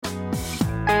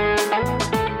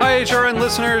HRN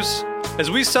listeners.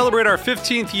 As we celebrate our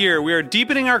 15th year, we are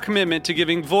deepening our commitment to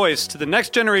giving voice to the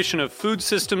next generation of food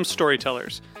systems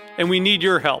storytellers, and we need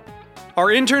your help. Our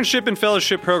internship and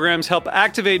fellowship programs help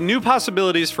activate new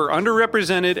possibilities for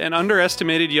underrepresented and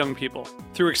underestimated young people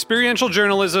through experiential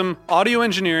journalism, audio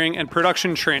engineering, and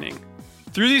production training.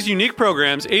 Through these unique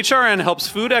programs, HRN helps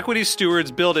food equity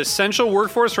stewards build essential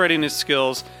workforce readiness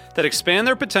skills that expand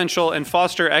their potential and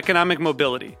foster economic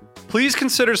mobility. Please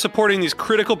consider supporting these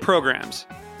critical programs.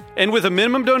 And with a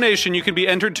minimum donation, you can be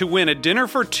entered to win a dinner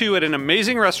for two at an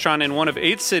amazing restaurant in one of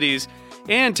 8 cities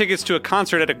and tickets to a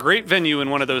concert at a great venue in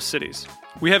one of those cities.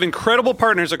 We have incredible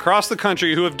partners across the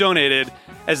country who have donated,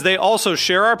 as they also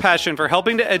share our passion for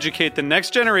helping to educate the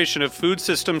next generation of food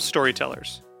systems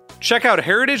storytellers. Check out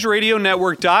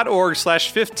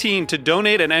heritageradionetwork.org/15 to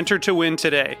donate and enter to win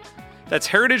today. That's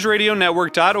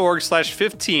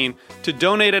heritageradionetwork.org/15 to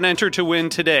donate and enter to win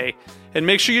today. And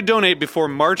make sure you donate before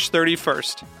March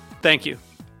 31st. Thank you.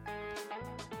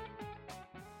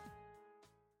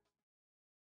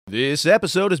 This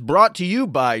episode is brought to you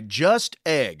by Just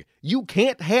Egg. You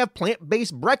can't have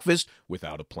plant-based breakfast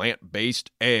without a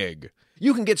plant-based egg.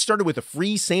 You can get started with a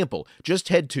free sample. Just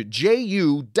head to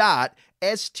ju.st/HRN.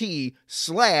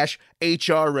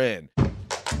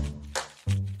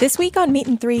 This week on Meat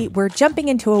and Three, we're jumping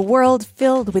into a world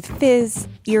filled with fizz,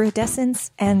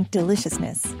 iridescence, and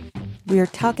deliciousness. We're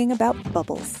talking about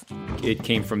bubbles. It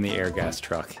came from the air gas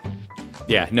truck.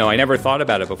 Yeah, no, I never thought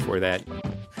about it before that.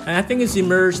 And I think it's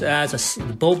emerged as a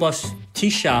boba tea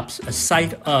shops, a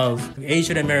site of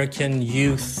Asian American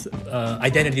youth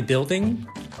identity building.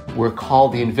 We're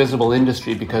called the invisible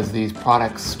industry because these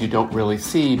products you don't really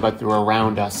see, but they're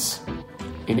around us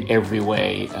in every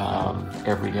way,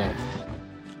 every day.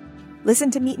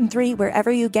 Listen to Meat and Three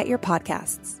wherever you get your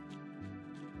podcasts.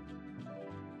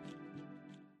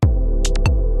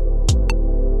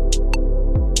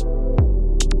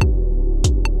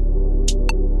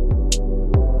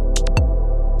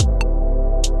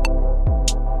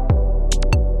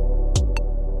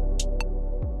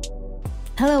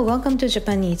 Hello, welcome to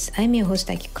Japan Eats. I'm your host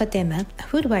Akiko Katema, a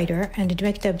food writer and the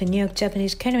director of the New York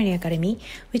Japanese Culinary Academy,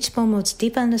 which promotes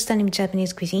deeper understanding of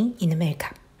Japanese cuisine in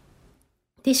America.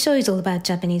 This show is all about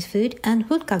Japanese food and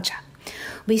food culture.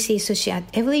 We see sushi at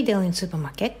every daily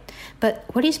supermarket, but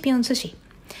what is beyond sushi?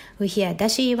 We hear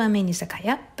dashi, ramen,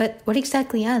 izakaya, but what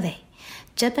exactly are they?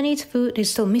 Japanese food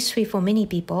is still a mystery for many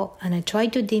people, and I try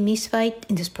to demystify it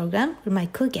in this program with my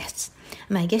cool guests.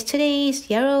 My guest today is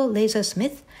Yarrow Laser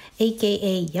Smith,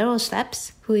 aka Yarrow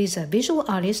Slaps, who is a visual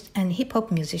artist and hip-hop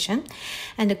musician,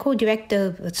 and the co-director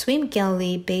of a swim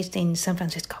gallery based in San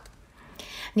Francisco.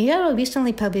 Yarrow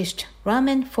recently published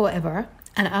Ramen Forever,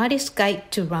 an artist's guide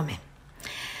to ramen.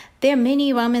 There are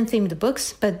many ramen-themed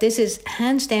books, but this is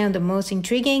hands down the most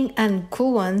intriguing and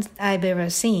cool one I've ever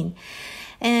seen.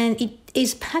 And it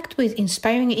is packed with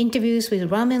inspiring interviews with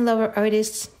ramen lover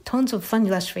artists, tons of fun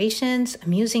illustrations,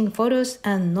 amusing photos,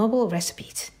 and novel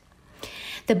recipes.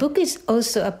 The book is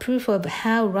also a proof of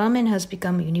how ramen has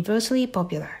become universally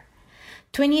popular.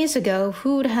 20 years ago,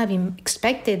 who would have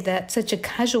expected that such a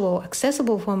casual,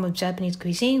 accessible form of Japanese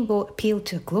cuisine will appeal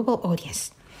to a global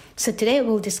audience? So today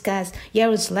we'll discuss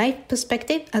Yarrow's life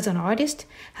perspective as an artist,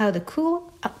 how the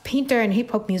cool painter and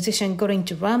hip-hop musician got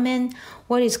into ramen,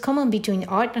 what is common between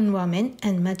art and ramen,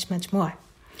 and much, much more.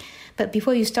 But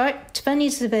before you start, Japan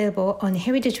is available on the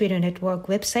Heritage Radio Network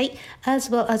website, as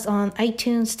well as on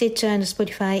iTunes, Stitcher, and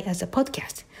Spotify as a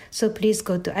podcast. So please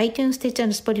go to iTunes, Stitcher,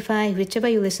 and Spotify, whichever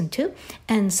you listen to,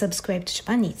 and subscribe to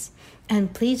Japan Eats.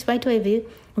 And please write a review.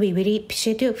 We really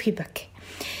appreciate your feedback.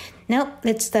 Now,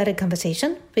 let's start a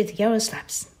conversation with Yarrow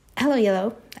Slaps. Hello,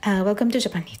 Yarrow. Welcome to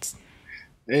Japan Eats.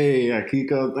 Hey,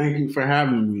 Akiko. Thank you for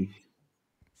having me.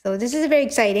 So this is very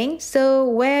exciting. So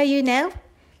where are you now?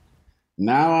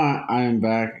 Now I am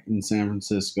back in San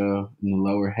Francisco in the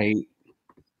Lower Haight.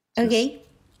 Okay.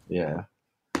 Yeah.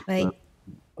 Right.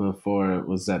 Before it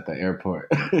was at the airport.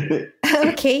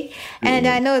 Okay. And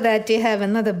I know that you have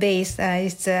another base.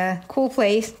 It's a cool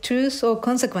place, Truth or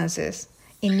Consequences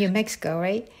in New Mexico,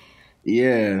 right?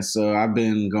 Yeah. So I've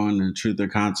been going to Truth or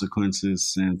Consequences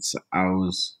since I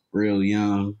was real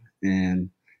young.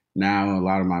 And now a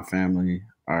lot of my family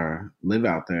live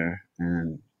out there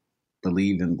and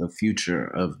believe in the future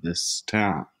of this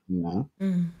town, you know?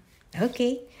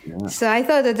 Okay. Yeah. So I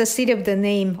thought that the city of the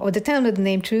name or the town of the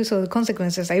name, Truth or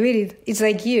Consequences, it's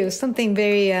like you, something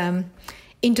very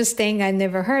interesting I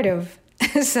never heard of.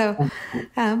 So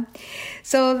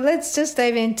let's just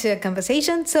dive into a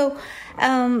conversation. So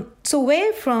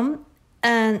where from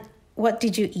and what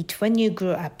did you eat when you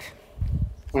grew up?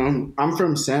 I'm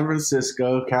from San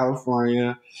Francisco,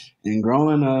 California, and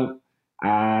growing up,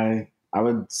 I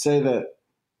would say that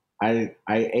I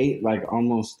ate like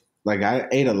almost like I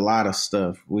ate a lot of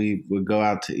stuff. We would go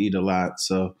out to eat a lot,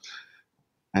 so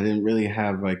I didn't really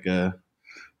have like a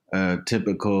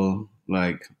typical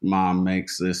like mom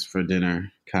makes this for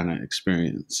dinner kind of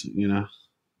experience, you know?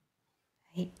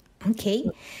 Okay.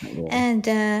 Yeah. And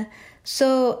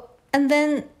and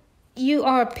then you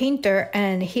are a painter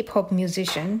and hip hop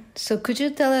musician. So could you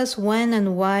tell us when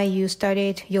and why you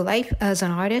started your life as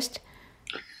an artist?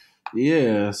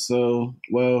 Yeah, so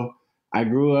well, I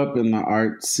grew up in the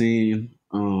art scene.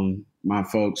 My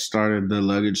folks started the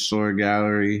luggage store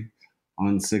gallery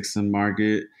on Sixth and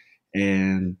Market,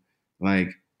 and like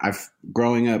I,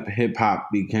 growing up, hip hop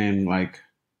became like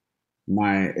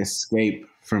my escape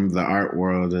from the art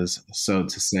world, as so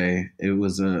to say. It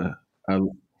was a,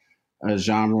 a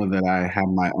genre that I had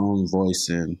my own voice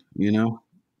in, you know,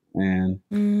 and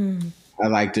Mm, I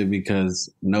liked it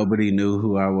because nobody knew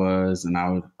who I was, and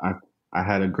I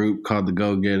had a group called the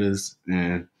Go Getters,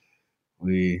 and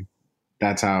we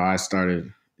that's how I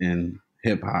started in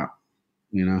hip hop.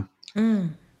 You know,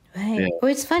 right. yeah,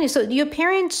 Well, it's funny. So your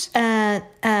parents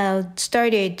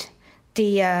started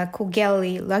the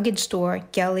gallery, luggage store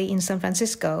gallery in San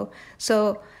Francisco.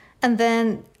 So, and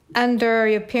then under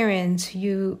your parents,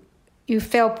 you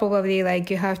felt probably like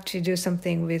you have to do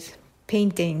something with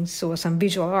paintings or some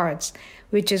visual arts,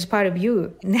 which is part of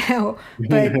you now.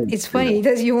 But it's yeah. funny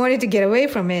that you wanted to get away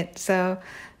from it. So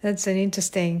that's an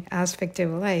interesting aspect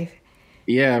of life.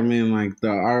 Yeah, I mean, like the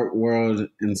art world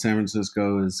in San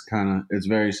Francisco is kind of it's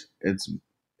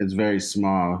very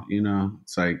small. You know,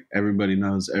 it's like everybody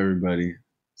knows everybody.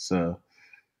 So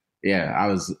yeah, I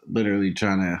was literally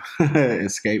trying to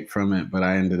escape from it, but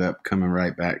I ended up coming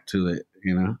right back to it.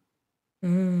 You know.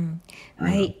 Uh,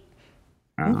 Right.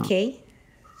 uh, Okay.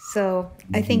 So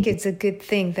I think mhm. it's a good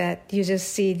thing that you just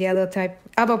see the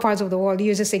other parts of the world.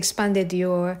 You just expanded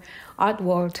your art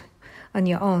world on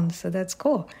your own. So that's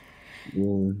cool.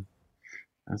 Yeah,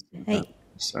 that's Right.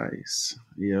 precise.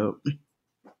 Yep.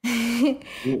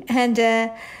 And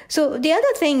so the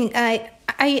other thing,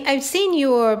 I've seen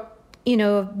your,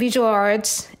 visual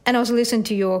arts and also listen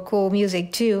to your cool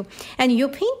music too. And your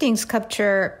paintings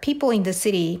capture people in the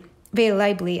city very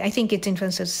lively. I think it's in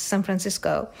San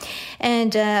Francisco.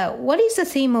 And what is the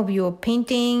theme of your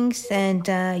paintings and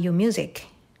your music?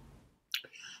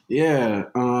 Yeah.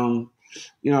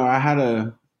 I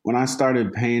had when I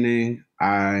started painting,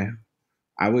 I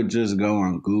would just go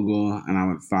on Google and I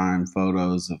would find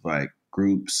photos of like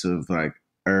groups of like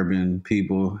urban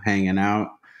people hanging out,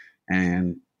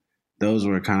 and those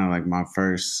were kind of like my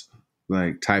first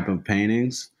like type of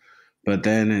paintings. But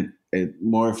then it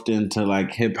morphed into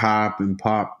like hip hop and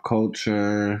pop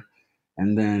culture,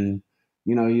 and then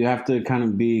you have to kind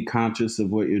of be conscious of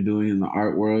what you're doing in the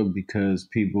art world because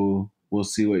people will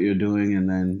see what you're doing and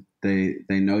then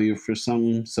they know you for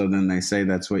something, so then they say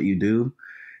that's what you do.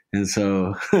 And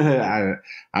so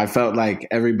I felt like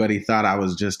everybody thought I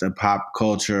was just a pop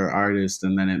culture artist,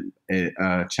 and then it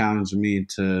challenged me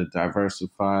to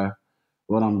diversify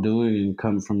what I'm doing and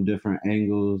come from different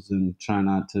angles and try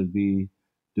not to be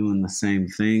doing the same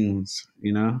things,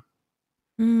 you know?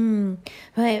 Mm,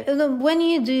 right. When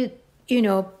you do,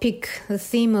 pick the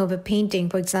theme of a painting,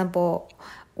 for example,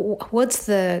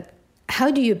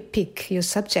 how do you pick your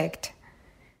subject?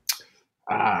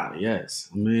 Ah, yes.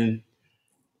 I mean,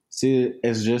 see,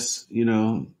 it's just,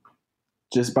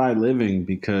 just by living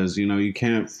because, you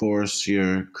can't force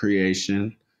your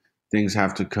creation. Things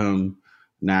have to come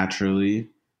naturally.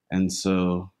 And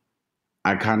so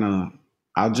I kind of,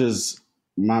 I'll just,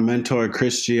 my mentor,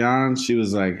 Christian, she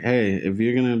was like, hey, if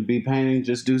you're going to be painting,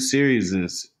 just do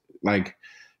series. Like,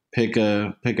 pick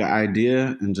a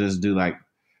idea and just do like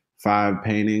 5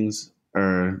 paintings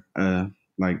or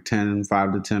like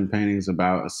 5 to 10 paintings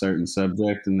about a certain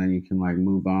subject, and then you can like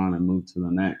move on and move to the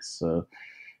next. So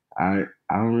I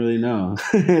don't really know.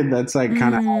 That's like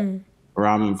kind of Mm,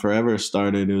 Ramen Forever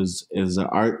started. It was an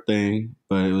art thing,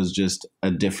 but it was just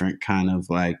a different kind of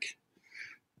lane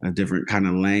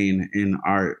in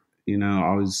art.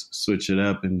 Always switch it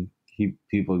up and keep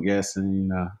people guessing.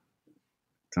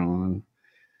 Don't want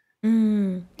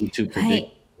mm, to be too right.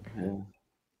 predictable.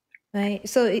 Right.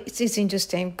 So it's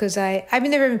interesting because I've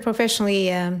never professionally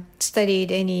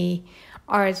studied any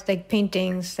art like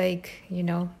paintings, like,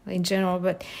 in general.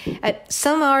 But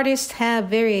some artists have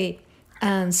very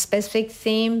specific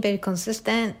theme, very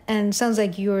consistent, and sounds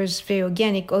like yours very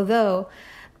organic. Although,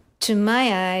 to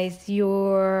my eyes,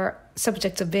 your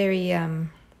subjects are very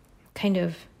kind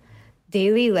of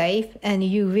daily life, and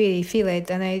you really feel it.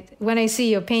 And when I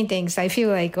see your paintings, I feel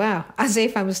like, wow, as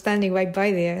if I'm standing right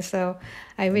by there. So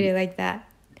I really like that.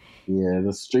 Yeah,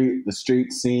 the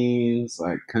street scenes,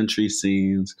 like country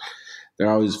scenes, they're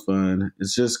always fun.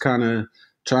 It's just kind of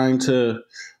trying to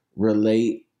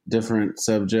relate different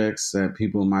subjects that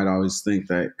people might always think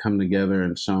that come together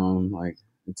and show them like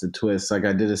it's a twist. Like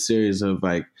I did a series of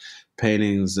like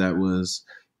paintings that was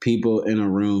people in a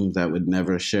room that would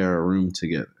never share a room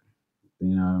together.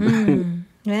 You know?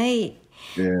 Right.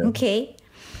 Yeah. Okay.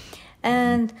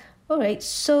 And all right,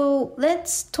 so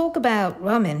let's talk about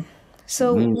ramen.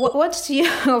 So what's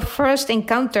your first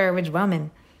encounter with ramen?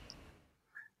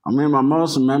 I mean, my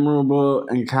most memorable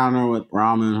encounter with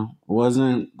ramen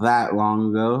wasn't that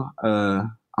long ago.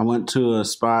 I went to a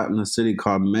spot in the city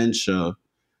called Mensho,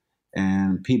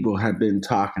 and people had been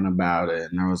talking about it,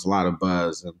 and there was a lot of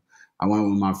buzz. And I went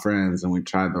with my friends, and we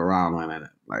tried the ramen, and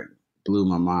it like blew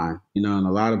my mind. You know, and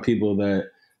a lot of people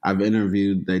that I've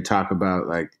interviewed, they talk about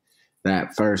like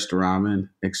that first ramen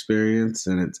experience,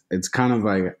 and it's kind of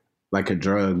like a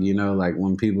drug. You know, like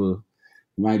when people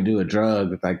might do a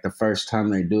drug, like the first time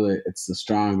they do it, it's the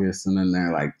strongest, and then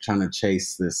they're like trying to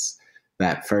chase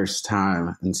that first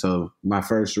time. And so my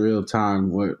first real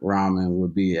time with ramen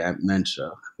would be at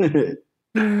Mensho.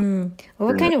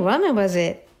 What kind of ramen was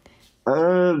it?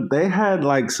 They had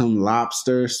like some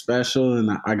lobster special,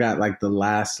 and I got like the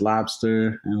last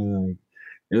lobster, and like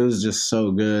it was just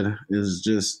so good. It was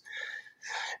just,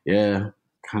 yeah,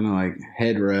 kind of like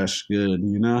head rush good,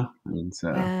 you know? And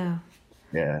so, Wow.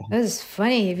 yeah. That's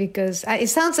funny because it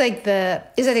sounds like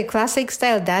is it a classic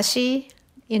style dashi?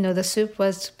 You know, the soup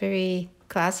was very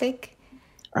classic.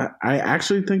 I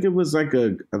actually think it was like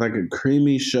a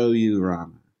creamy shoyu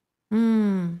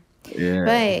ramen. Yeah.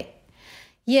 Right.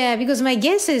 Yeah, because my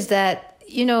guess is that,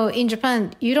 you know, in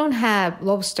Japan, you don't have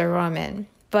lobster ramen,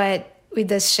 but with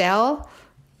the shell,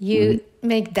 you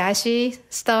make dashi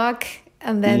stock.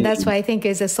 And then that's why I think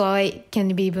it's a soy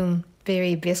can be even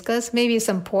very viscous. Maybe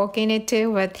some pork in it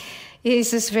too, but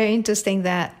it's just very interesting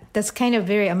that's kind of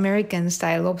very American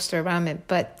style lobster ramen,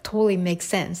 but totally makes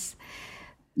sense.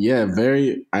 Yeah,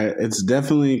 it's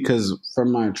definitely because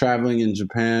from my traveling in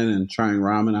Japan and trying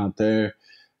ramen out there,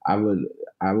 I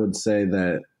would say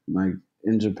that like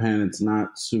in Japan, it's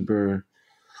not super,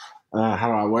 how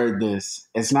do I word this?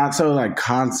 It's not so like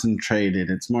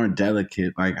concentrated. It's more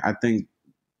delicate. Like I think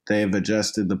they've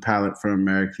adjusted the palate for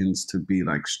Americans to be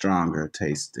like stronger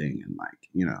tasting and like,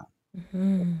 you know,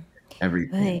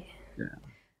 everything. Right. Yeah.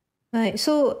 Right.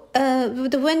 So,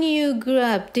 when you grew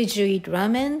up, did you eat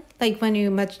ramen? Like when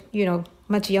you much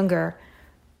younger?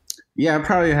 Yeah, I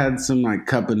probably had some like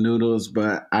cup of noodles,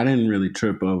 but I didn't really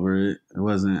trip over it. It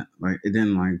wasn't like, it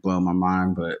didn't like blow my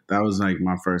mind, but that was like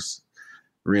my first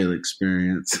real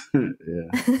experience.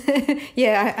 Yeah.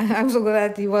 Yeah, I'm so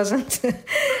glad it wasn't.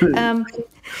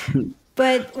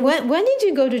 But when did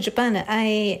you go to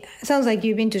Japan? Sounds like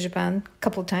you've been to Japan a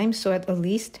couple times, so at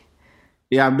least.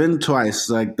 Yeah, I've been twice.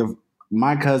 Like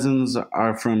my cousins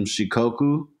are from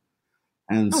Shikoku,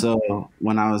 and so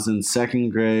when I was in second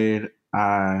grade,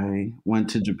 I went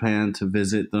to Japan to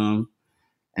visit them,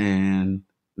 and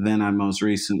then I most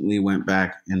recently went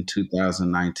back in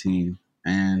 2019,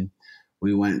 and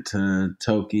we went to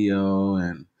Tokyo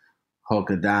and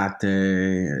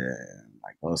Hokkaido and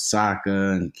like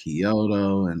Osaka and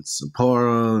Kyoto and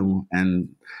Sapporo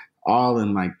and all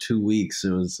in like 2 weeks.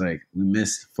 It was like we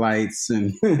missed flights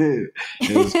and it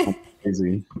was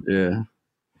crazy. Yeah.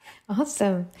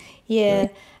 Awesome. Yeah.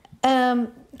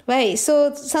 Right. So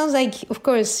it sounds like, of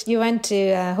course, you went to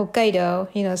Hokkaido,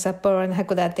 you know, Sapporo and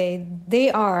Hakodate.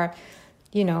 They are,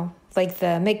 you know, like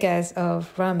the meccas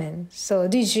of ramen. So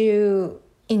did you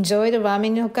enjoy the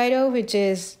ramen in Hokkaido, which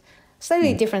is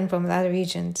slightly different from the other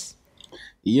regions?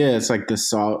 Yeah, it's like the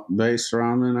salt-based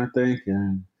ramen, I think.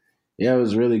 And yeah, it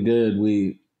was really good.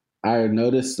 I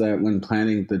noticed that when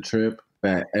planning the trip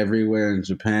that everywhere in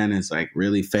Japan is like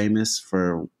really famous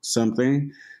for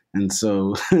something. And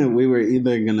so we were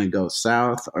either going to go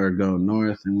south or go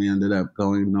north, and we ended up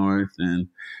going north and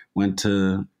went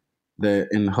to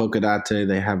in Hokkaido.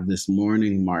 They have this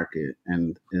morning market,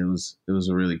 and it was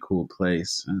a really cool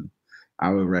place, and I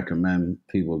would recommend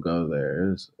people go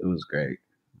there. It was great.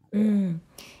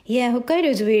 Yeah, Hokkaido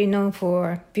is really known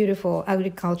for beautiful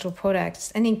agricultural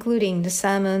products, and including the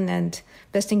salmon and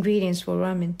best ingredients for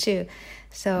ramen too.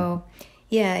 So,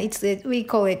 yeah, we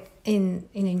call it in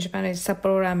Japan it's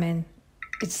Sapporo ramen.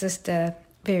 It's just a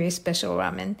very special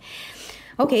ramen.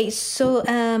 Okay, so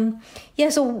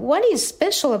so what is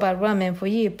special about ramen for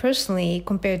you personally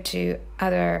compared to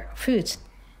other foods?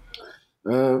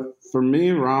 For me,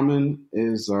 ramen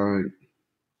is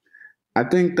I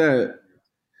think that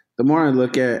the more I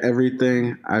look at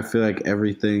everything, I feel like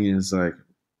everything is like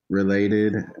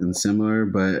related and similar.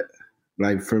 But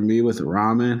like for me with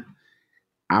ramen,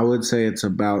 I would say it's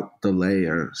about the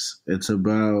layers. It's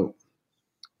about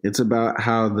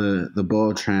how the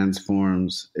bowl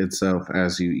transforms itself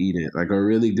as you eat it. Like a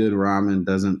really good ramen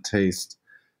doesn't taste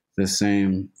the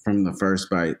same from the first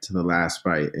bite to the last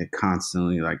bite. It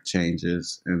constantly like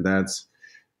changes, and that's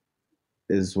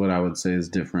is what I would say is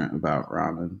different about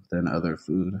ramen than other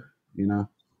food. You know?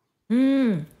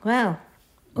 Wow.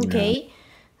 Yeah. Okay.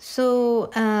 So,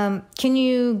 can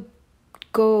you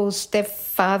go step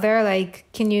further? Like,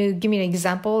 can you give me an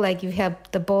example? Like, you have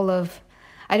the bowl of,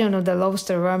 I don't know, the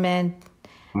lobster ramen.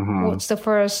 Uh-huh. What's the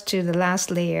first to the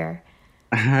last layer?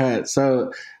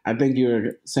 So I think you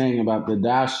were saying about the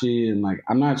dashi, and like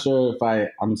I'm not sure if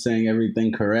I'm saying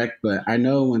everything correct, but I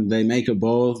know when they make a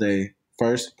bowl, they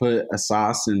first put a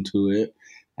sauce into it,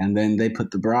 and then they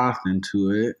put the broth into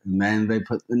it, and then they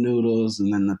put the noodles,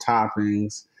 and then the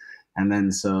toppings, and then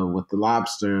so with the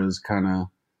lobsters, kind of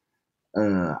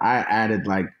I added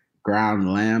like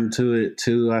ground lamb to it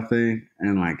too, I think,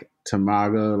 and like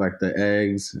tamago, like the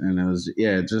eggs, and it was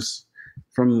just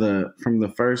from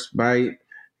the first bite,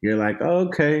 you're like, oh,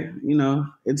 okay,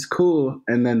 it's cool,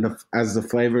 and then as the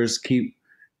flavors keep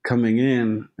coming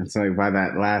in, it's like by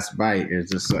that last bite, you're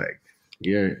just like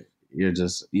you're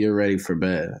ready for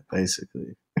bed,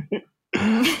 basically.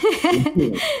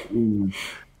 Mm.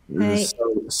 Right. It's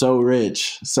so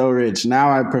rich, so rich. Now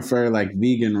I prefer like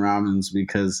vegan ramens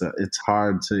because it's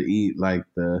hard to eat like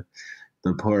the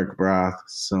pork broth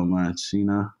so much.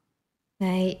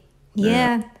 Right. Yeah.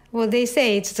 Yeah. Well, they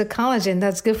say it's the collagen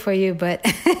that's good for you, but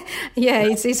yeah,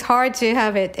 it's hard to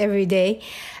have it every day.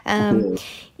 Um,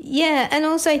 yeah, and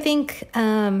also I think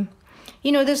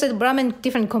there's a ramen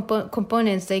different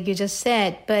components like you just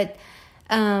said, but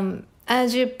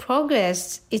as you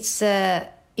progress, it's the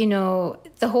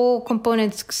whole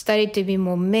components started to be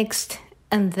more mixed,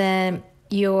 and then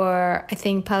your I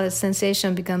think palate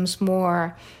sensation becomes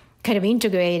more kind of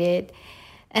integrated,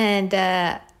 and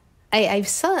I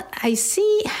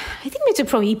see. I think Mr.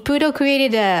 Pro Ippudo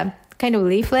created a kind of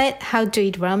leaflet how to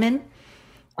eat ramen,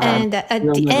 and at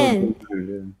the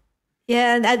end,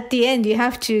 yeah, and at the end you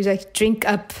have to like drink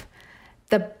up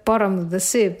the bottom of the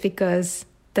soup because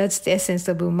that's the essence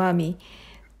of umami.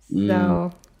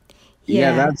 So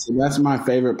Yeah, yeah, that's my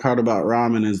favorite part about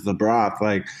ramen is the broth.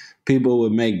 Like people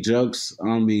would make jokes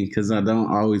on me because I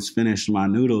don't always finish my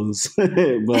noodles,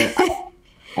 but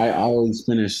I always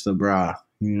finish the broth.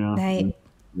 right,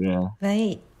 Yeah.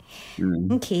 right.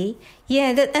 Mm. Okay.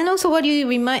 Yeah, and also what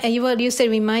you said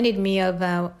reminded me of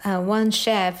one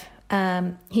chef.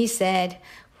 He said,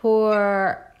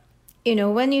 for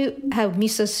when you have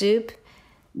miso soup,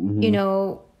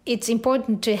 it's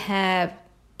important to have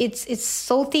it's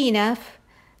salty enough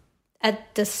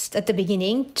at the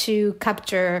beginning to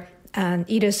capture an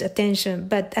eater's attention,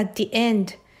 but at the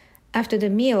end, after the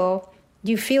meal,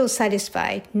 you feel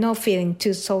satisfied, not feeling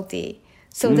too salty.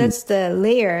 So that's the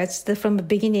layer. From the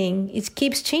beginning. It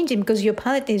keeps changing because your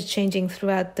palate is changing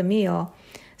throughout the meal.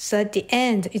 So at the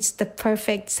end, it's the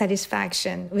perfect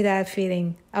satisfaction without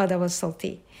feeling, oh, that was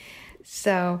salty.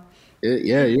 So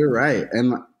Yeah, you're right.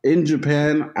 And in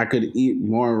Japan, I could eat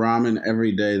more ramen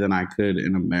every day than I could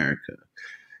in America.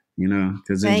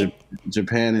 Because in right,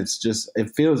 Japan, it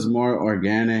feels more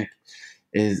organic.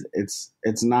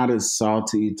 It's not as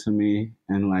salty to me,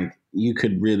 and like you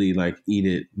could really like eat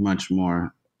it much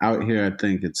more. Out here, I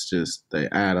think it's just they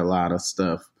add a lot of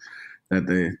stuff that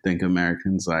they think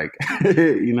Americans like.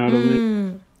 You know what I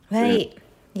mean? Yeah. right.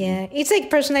 Yeah, it's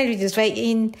like personalities, right?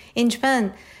 In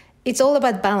Japan, it's all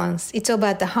about balance. It's all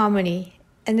about the harmony,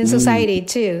 and in society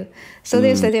too. So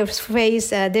there's the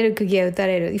phrase "derukugi wa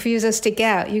utareru." If you just stick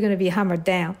out, you're gonna be hammered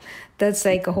down. That's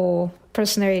like a whole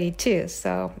personality too.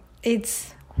 So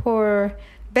it's for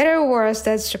better or worse.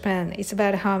 That's Japan. It's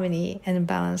about harmony and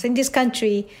balance. In this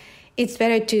country, it's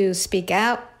better to speak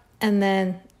out and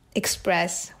then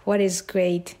express what is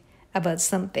great about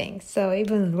something. So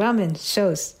even ramen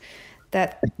shows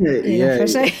that Yeah,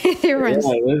 personality difference.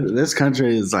 this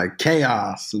country is like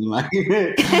chaos, and like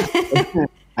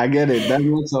I get it. That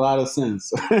makes a lot of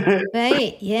sense.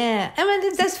 Right, yeah. I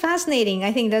mean, that's fascinating.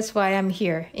 I think that's why I'm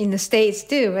here in the States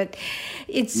too. But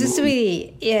it's just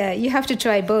really, yeah, you have to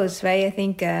try both, right? I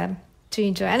think to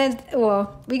enjoy. And we're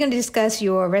going to discuss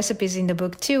your recipes in the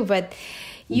book too, but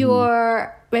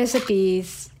your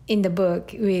recipes in the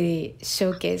book really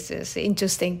showcases the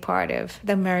interesting part of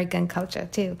the American culture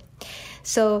too.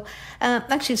 So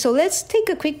so let's take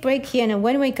a quick break here, and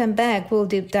when we come back, we'll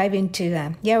dive into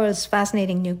Yaro's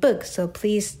fascinating new book. So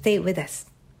please stay with us.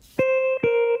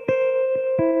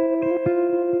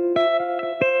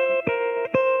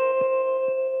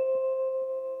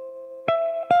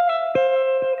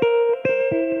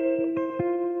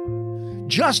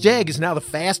 Just Egg is now the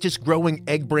fastest growing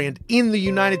egg brand in the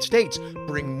United States.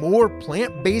 Bring more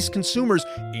plant-based consumers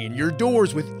in your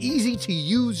doors with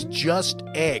easy-to-use Just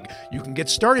Egg. You can get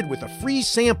started with a free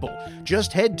sample.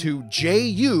 Just head to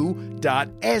ju.st/HRN.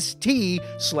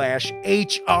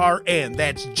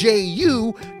 That's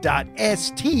ju.st/HRN.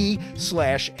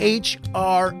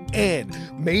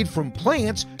 Made from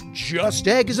plants, Just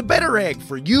Egg is a better egg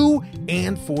for you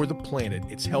and for the planet.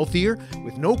 It's healthier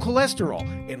with no cholesterol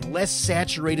and less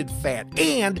saturated fat,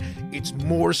 and it's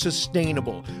more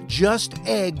sustainable. Just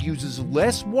Egg uses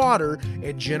less water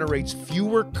and generates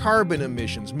fewer carbon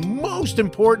emissions. Most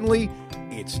importantly,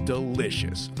 it's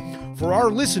delicious. For our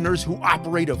listeners who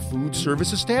operate a food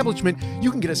service establishment,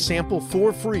 you can get a sample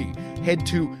for free. Head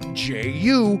to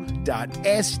ju.st/HRN.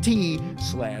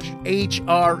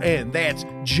 That's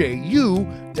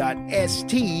ju.st/HRN.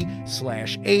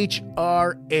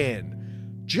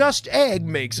 Just Egg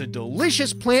makes a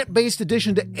delicious plant-based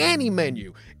addition to any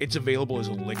menu. It's available as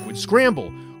a liquid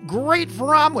scramble. Great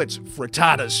for omelets,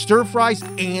 frittatas, stir-fries,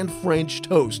 and French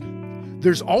toast.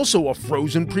 There's also a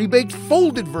frozen pre-baked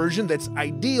folded version that's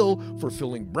ideal for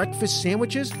filling breakfast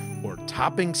sandwiches or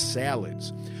topping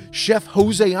salads. Chef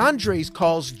Jose Andres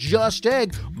calls Just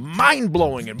Egg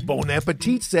mind-blowing, and Bon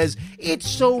Appetit says, "It's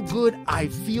so good I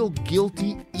feel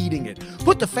guilty eating it."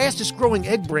 Put the fastest growing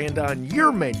egg brand on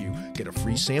your menu. Get a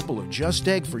free sample of Just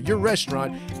Egg for your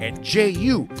restaurant at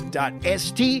ju.st/HRN.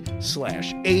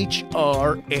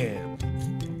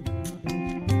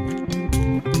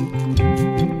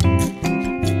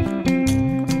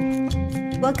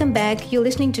 Welcome back. You're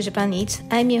listening to Japan Eats.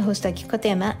 I'm your host Aki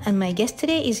Kotema, and my guest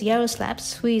today is Yaroslav,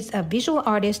 who is a visual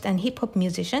artist and hip-hop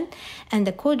musician and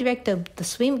the co-director of the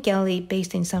Swim Gallery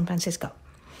based in San Francisco.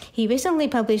 He recently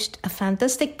published a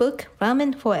fantastic book,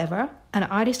 Ramen Forever, an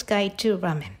artist's guide to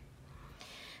ramen.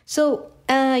 So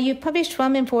you published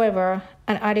Ramen Forever,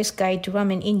 an artist's guide to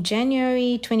ramen in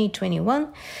January 2021.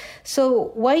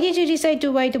 So why did you decide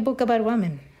to write a book about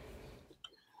ramen?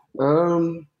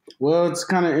 Well, it's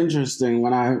kind of interesting.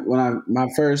 My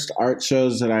first art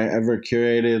shows that I ever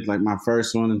curated, like my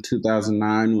first one in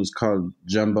 2009 was called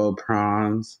Jumbo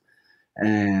Prawns.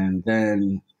 And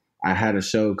then I had a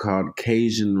show called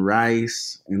Cajun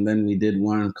Rice. And then we did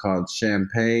one called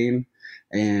Champagne.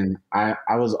 And I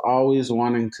was always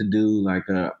wanting to do like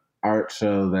a art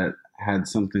show that had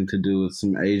something to do with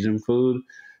some Asian food,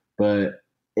 but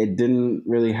it didn't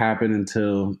really happen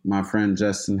until my friend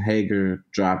Justin Hager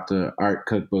dropped an art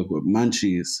cookbook with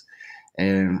munchies.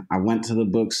 And I went to the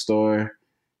bookstore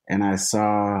and I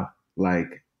saw the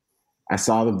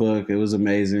book. It was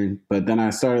amazing. But then I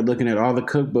started looking at all the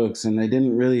cookbooks and they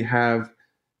didn't really have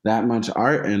that much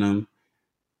art in them.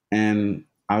 And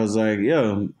I was like,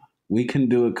 yo, we can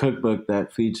do a cookbook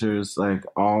that features like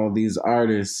all these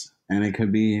artists and it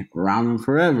could be ramen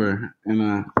forever.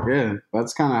 And yeah,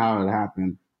 that's kind of how it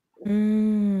happened.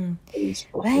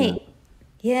 Right.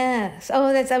 Yeah. So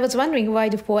I was wondering why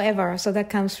the forever. So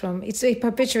that comes from, it's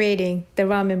perpetuating the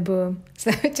ramen boom,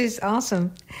 so which is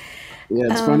awesome. Yeah,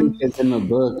 it's funny because in the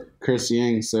book, Chris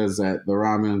Yang says that the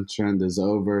ramen trend is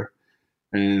over.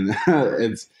 And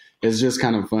it's just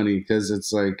kind of funny because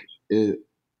it's like,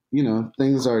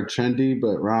 things are trendy,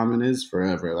 but ramen is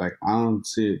forever. Like, I don't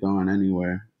see it going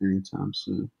anywhere anytime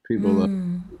soon. People love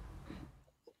it.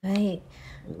 Right.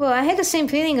 Well, I had the same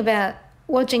feeling about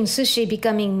watching sushi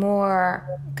becoming more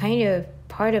kind of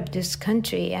part of this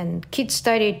country, and kids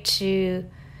started to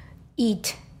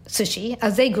eat sushi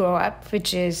as they grow up,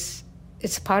 which is,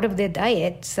 it's part of their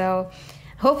diet. So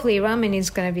hopefully ramen is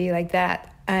going to be like that.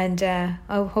 And I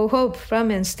hope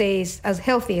ramen stays as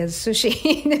healthy as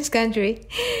sushi in this country.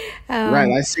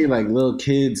 Right. I see like little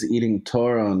kids eating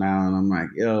Toro now, and I'm like,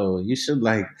 yo, you should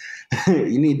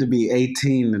you need to be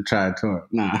 18 to try Toro.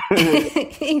 Nah.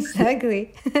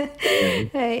 Exactly.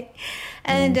 Right.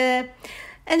 And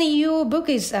your book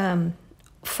is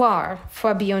far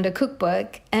beyond a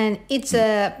cookbook. And it's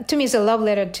to me, it's a love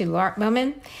letter to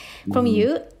ramen from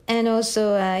you. And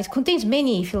also it contains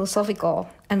many philosophical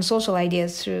and social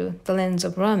ideas through the lens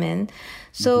of ramen.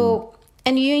 So,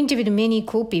 and you interviewed many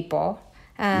cool people.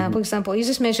 For example, you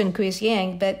just mentioned Chris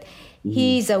Yang, but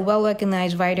he's a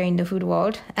well-recognized writer in the food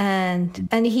world. And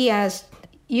you asked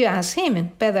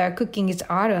him whether cooking is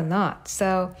art or not.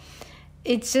 So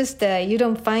it's just you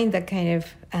don't find that kind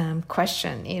of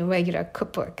question in a regular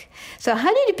cookbook. So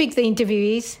how did you pick the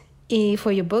interviewees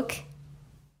for your book?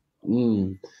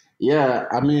 Yeah,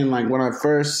 I mean, like when I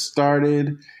first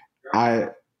started, I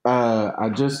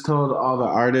just told all the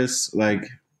artists like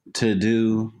to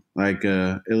do like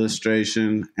a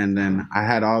illustration, and then I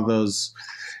had all those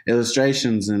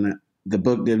illustrations, and the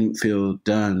book didn't feel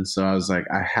done. So I was like,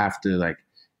 I have to like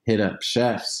hit up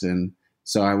chefs. And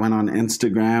so I went on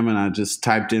Instagram and I just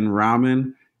typed in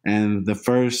ramen. And the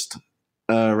first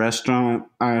restaurant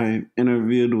I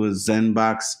interviewed was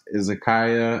Zenbox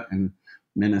Izakaya in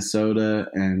Minnesota.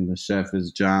 And the chef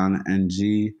is John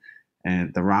Ng,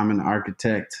 and the ramen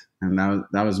architect. And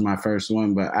that was my first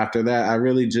one. But after that, I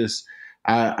really just,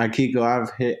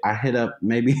 Kiko, I hit up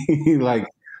maybe like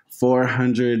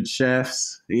 400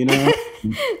 chefs, you know?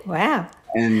 Wow.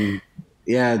 And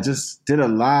yeah, just did a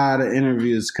lot of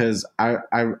interviews because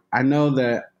I know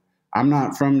that I'm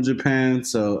not from Japan.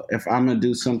 So if I'm going to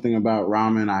do something about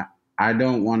ramen, I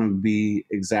don't want to be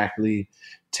exactly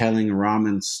telling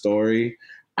ramen's story.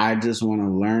 I just want to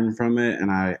learn from it.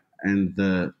 And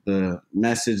the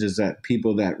message is that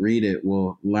people that read it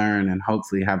will learn and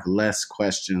hopefully have less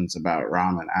questions about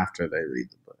ramen after they read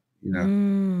the book, you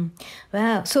know?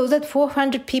 Wow. So that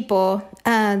 400 people,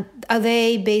 are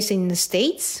they based in the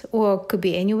States or could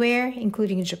be anywhere,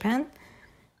 including Japan?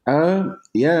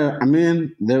 Yeah. I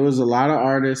mean, there was a lot of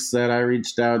artists that I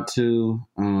reached out to,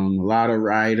 a lot of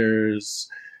writers.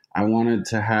 I wanted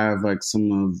to have like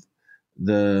some of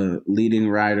the leading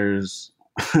writers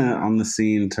on the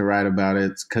scene to write about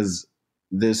it, because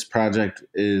this project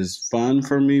is fun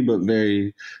for me but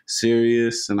very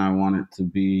serious, and I want it to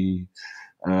be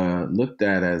looked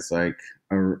at as like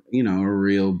a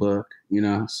real book,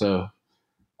 so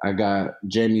I got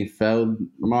Jamie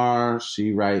Feldmar.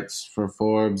 She writes for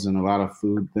Forbes and a lot of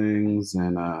food things,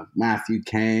 and Matthew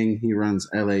Kang, he runs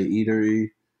LA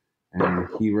Eatery, and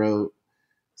he wrote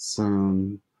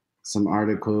some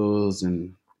articles,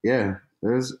 and yeah,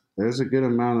 there's a good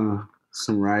amount of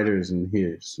some writers in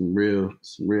here, some real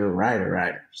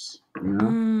writers,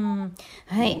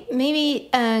 Hi. Maybe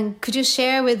could you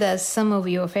share with us some of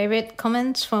your favorite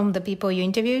comments from the people you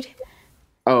interviewed?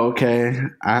 Oh, okay.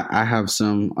 I have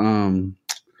some.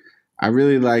 I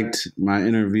really liked my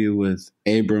interview with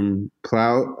Abram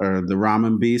Plout, or the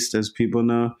Ramen Beast, as people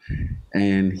know,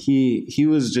 and he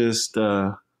was just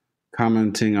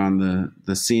commenting on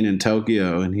the scene in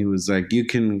Tokyo, and he was like, you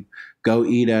can go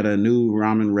eat at a new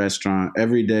ramen restaurant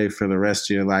every day for the rest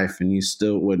of your life and you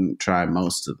still wouldn't try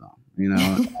most of them,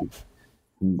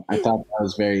 I thought that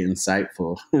was very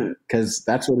insightful because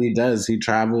that's what he does. He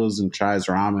travels and tries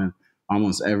ramen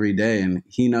almost every day, and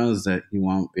he knows that he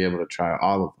won't be able to try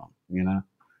all of them,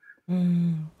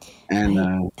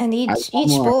 And each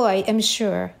bowl, I'm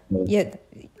sure,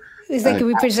 it's like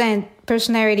represent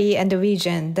personality and the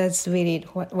region. That's really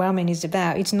what ramen is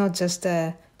about. It's not just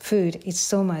food. It's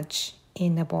so much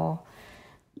in the bowl.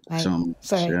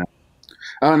 Sorry. Yeah.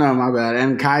 Oh no, my bad.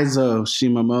 And Kaizo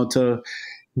Shimamoto,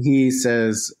 he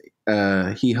says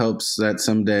he hopes that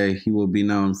someday he will be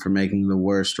known for making the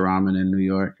worst ramen in New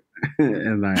York.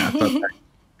 And I thought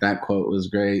that quote was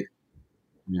great.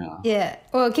 Yeah. Yeah.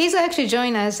 Well, Keizo actually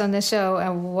joined us on the show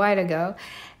a while ago,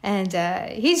 and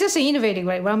he's just innovating,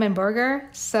 right? Ramen burger.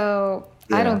 So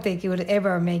yeah. I don't think he would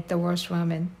ever make the worst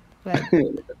ramen. But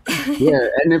yeah,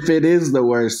 and if it is the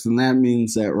worst, then that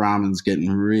means that ramen's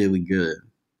getting really good.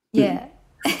 Yeah.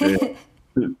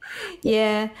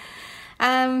 Yeah.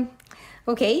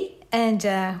 Okay. And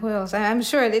what else? I'm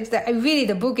sure really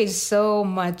the book is so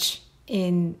much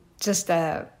in just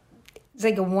it's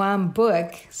like a one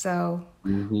book. So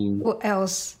what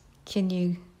else can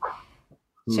you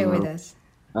share with us?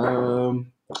 I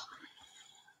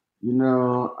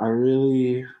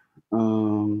really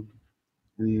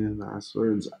any last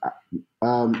words.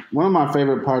 One of my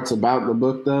favorite parts about the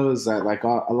book, though, is that like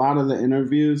a lot of the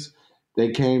interviews,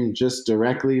 they came just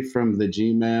directly from the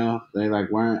Gmail. They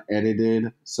like weren't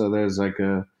edited, so there's like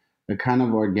a kind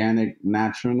of organic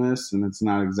naturalness, and it's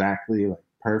not exactly like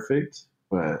perfect,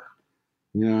 but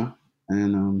and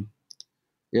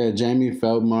Jamie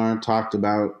Feldmar talked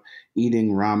about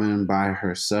eating ramen by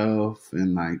herself,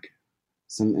 and like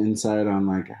some insight on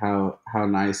like how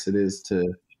nice it is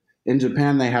to. In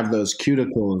Japan, they have those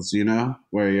cuticles,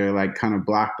 where you're like kind of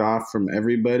blocked off from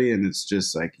everybody, and it's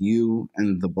just like you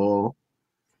and the bowl,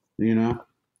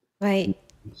 Right.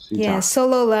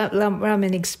 Solo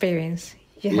ramen experience.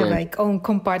 You have like own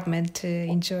compartment to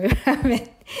enjoy ramen.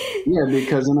 Yeah,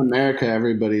 because in America,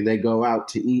 they go out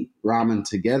to eat ramen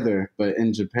together, but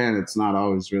in Japan, it's not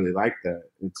always really like that.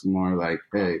 It's more like,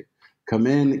 hey, come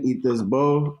in, eat this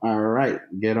bowl. All right,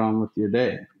 get on with your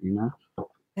day,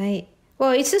 Right.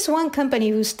 Well, it's just one company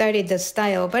who started the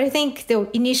style, but I think the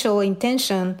initial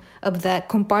intention of that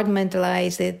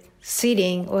compartmentalized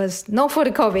seating was not for the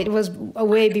COVID. It was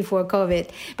way before COVID,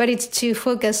 but it's to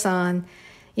focus on,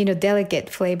 delicate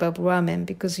flavor of ramen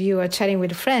because you are chatting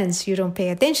with friends, you don't pay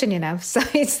attention enough. So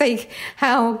it's like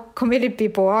how committed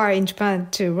people are in Japan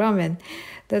to ramen.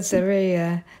 That's a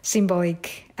very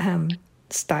symbolic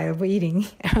style of eating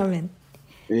ramen.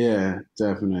 Yeah,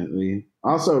 definitely.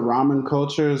 Also, ramen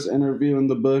culture's interview in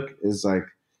the book is like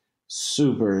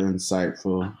super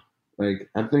insightful. Like,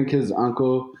 I think his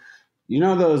uncle,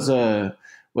 those,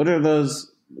 what are those?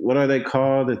 What are they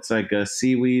called? It's like a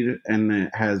seaweed and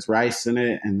it has rice in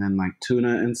it and then like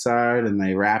tuna inside and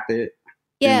they wrap it.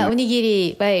 Yeah, Like,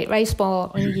 onigiri, right? Rice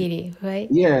ball onigiri, right?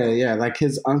 yeah. Like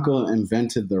his uncle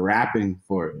invented the wrapping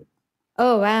for it.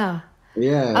 Oh, wow.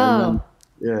 Yeah. Oh.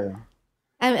 Yeah.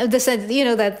 And that's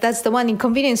the one in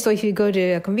convenience store. If you go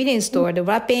to a convenience store, the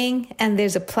wrapping and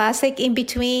there's a plastic in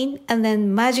between, and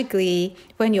then magically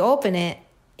when you open it,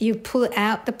 you pull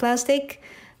out the plastic.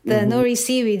 The nori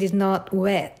seaweed is not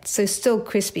wet, so it's still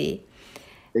crispy.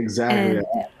 Exactly. And,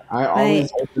 I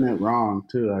always open it wrong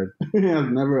too. I've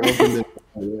never opened it.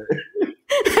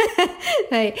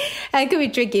 Right, it could be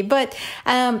tricky, but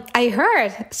I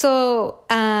heard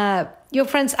your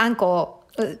friend's uncle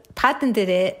patented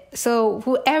it. So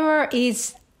whoever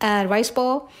eats rice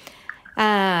ball,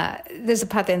 there's a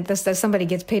patent that somebody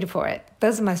gets paid for it.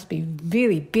 That must be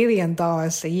really $1 billion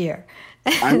a year.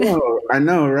 I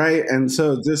know, right? And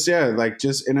so just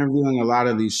interviewing a lot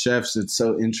of these chefs, it's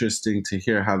so interesting to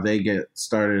hear how they get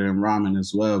started in ramen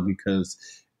as well, because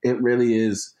it really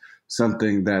is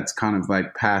something that's kind of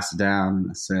like passed down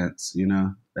in a sense,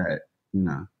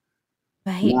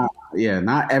 Right.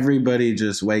 Not everybody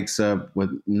just wakes up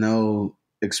with no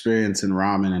experience in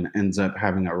ramen and ends up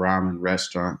having a ramen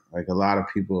restaurant. Like a lot of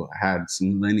people had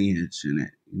some lineage in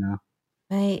it,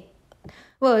 Right.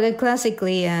 Well,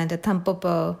 classically, the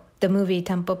Tampopo, the movie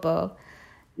Tampopo,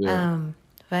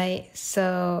 right?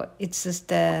 So it's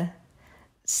just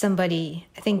somebody,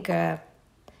 I think the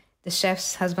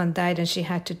chef's husband died and she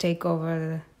had to take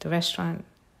over the restaurant.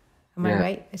 Am I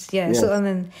right? Yeah.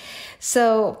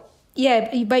 So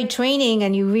by training,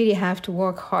 and you really have to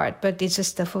work hard, but it's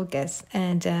just the focus,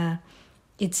 and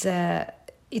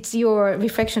it's your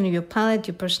reflection of your palate,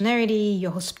 your personality,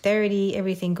 your hospitality,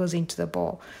 everything goes into the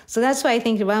bowl. So that's why I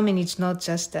think ramen is not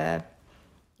just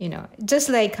just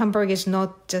like hamburger is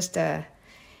not just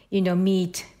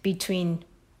meat between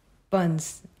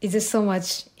buns. It's just so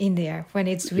much in there. When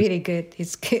it's really good,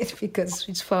 it's good because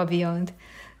it's far beyond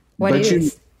what it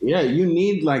is. Yeah, you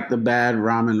need like the bad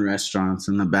ramen restaurants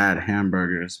and the bad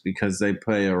hamburgers because they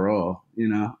play a role,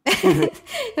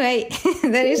 Right.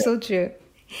 That is so true.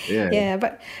 Yeah,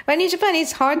 but in Japan,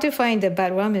 it's hard to find a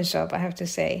bad ramen shop, I have to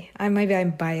say. Maybe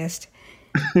I'm biased.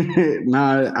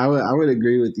 No, I would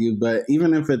agree with you. But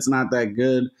even if it's not that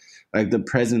good, like the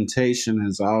presentation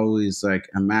is always like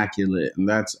immaculate. And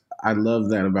I love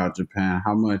that about Japan,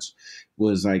 how much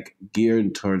was like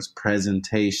geared towards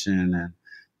presentation. And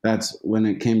that's when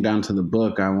it came down to the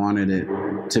book, I wanted it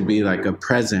to be like a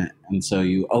present. And so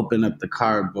you open up the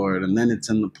cardboard and then it's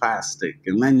in the plastic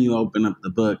and then you open up the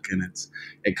book and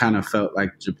it kind of felt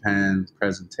like Japan's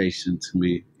presentation to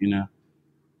me,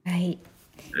 Right.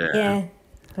 Yeah,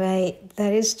 right.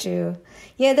 That is true.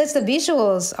 Yeah, the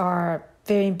visuals are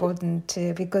very important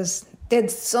too, because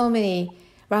there's so many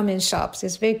ramen shops.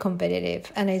 It's very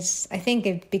competitive. And I think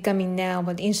it's becoming now,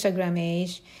 with Instagram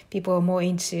age, people are more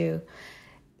into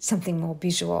something more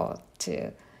visual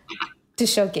to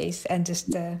showcase and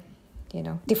just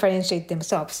differentiate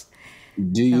themselves.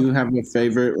 Do you have a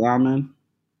favorite ramen?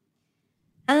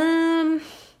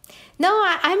 No,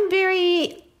 I'm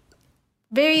very,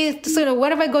 very sort of.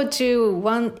 What if I go to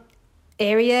one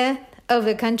area of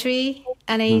the country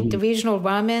and I eat the regional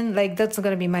ramen? Like that's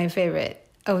going to be my favorite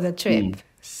of the trip.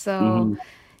 So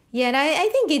yeah, and I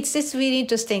think it's really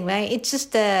interesting, right? It's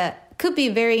just could be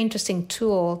a very interesting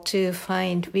tool to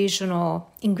find regional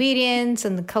ingredients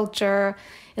and the culture,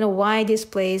 why this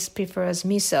place prefers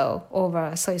miso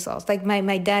over soy sauce. Like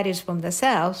my dad is from the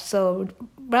South, so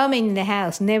ramen in the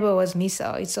house never was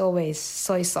miso. It's always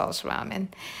soy sauce ramen.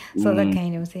 So that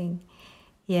kind of thing.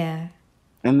 Yeah.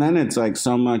 And then it's like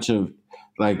so much of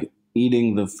like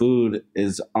eating the food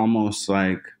is almost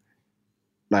like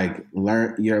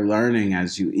you're learning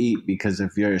as you eat, because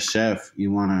if you're a chef,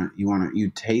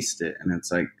 you taste it, and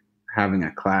it's like having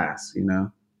a class,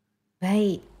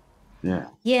 Right. Yeah.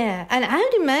 Yeah, and I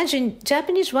would imagine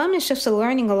Japanese ramen chefs are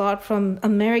learning a lot from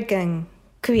American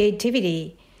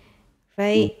creativity,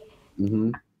 right?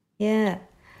 Mm-hmm. Yeah.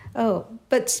 Oh,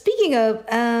 but speaking of,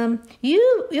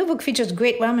 your book features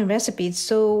great ramen recipes.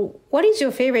 So, what is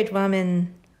your favorite ramen,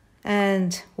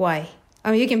 and why?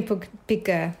 I mean, you can pick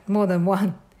more than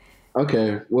one.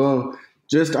 Okay. Well,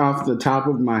 just off the top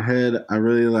of my head, I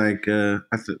really like the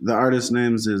artist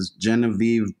names is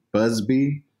Genevieve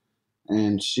Busby,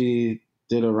 and she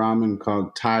did a ramen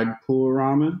called Tide Pool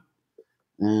Ramen,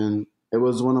 and it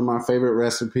was one of my favorite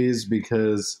recipes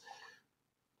because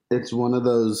it's one of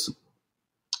those.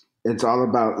 It's all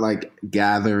about like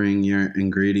gathering your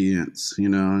ingredients, you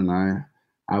know. And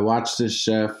I watched this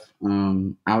chef,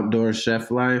 Outdoor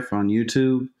Chef Life on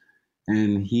YouTube,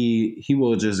 and he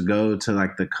will just go to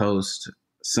like the coast,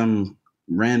 some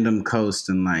random coast,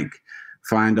 and like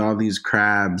find all these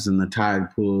crabs in the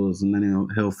tide pools, and then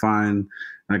he'll find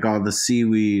like all the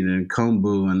seaweed and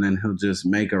kombu, and then he'll just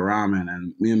make a ramen.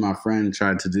 And me and my friend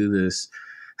tried to do this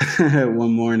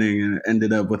one morning and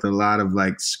ended up with a lot of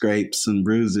like scrapes and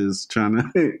bruises trying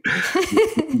to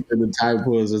the tide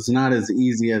pools. It's not as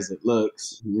easy as it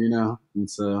looks, you know, and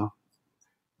so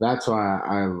that's why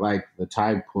I like the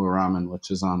tide pool ramen, which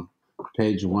is on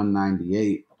page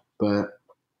 198. But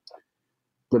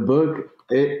the book,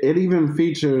 it even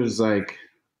features like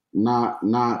not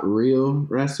real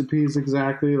recipes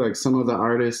exactly. Like some of the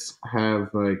artists have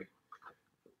like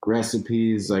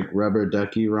recipes like rubber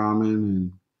ducky ramen,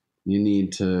 and you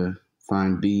need to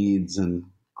find beads and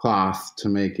cloth to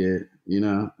make it, you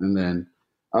know. And then,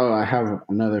 I have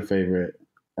another favorite.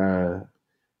 Her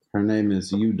name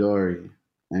is Yudori,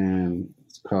 and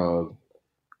it's called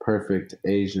Perfect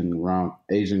Asian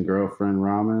Girlfriend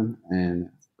Ramen. And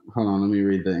hold on, let me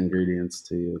read the ingredients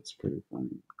to you. It's pretty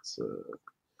funny. So,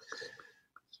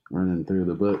 running through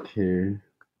the book here.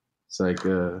 It's like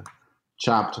a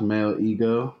chopped male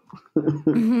ego,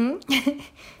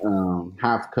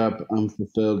 half cup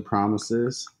unfulfilled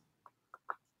promises.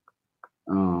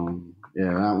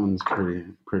 Yeah, that one's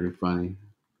pretty funny.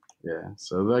 Yeah,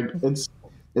 so like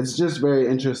it's just very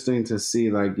interesting to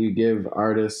see like you give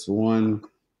artists one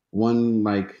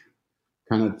like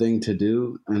kind of thing to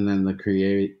do, and then the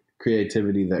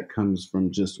creativity that comes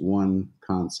from just one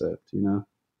concept, you know?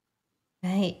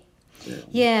 Right.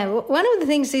 Yeah, one of the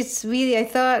things I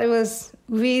thought it was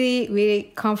really,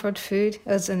 really comfort food. It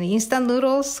was an instant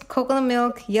noodles, coconut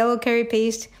milk, yellow curry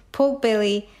paste, pork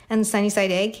belly, and sunny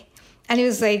side egg. And it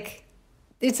was like,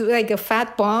 it's like a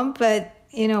fat bomb, but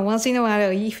you know, once in a while,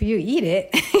 if you eat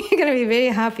it, you're going to be very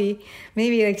happy.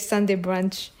 Maybe like Sunday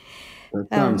brunch. That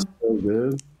sounds so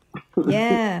good.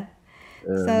 Yeah.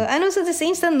 So, and also this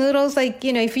instant noodles, like,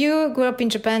 you know, if you grew up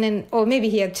in Japan or maybe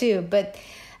here too, but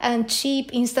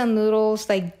cheap instant noodles,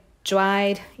 like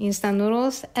dried instant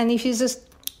noodles. And if you just,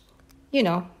 you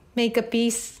know, make a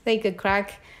piece, like a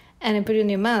crack, and put it in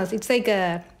your mouth, it's like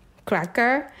a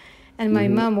cracker. And my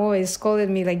mom always scolded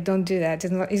me, like, don't do that.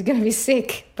 It's going to be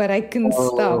sick. But I couldn't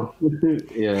stop.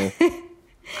 Yeah.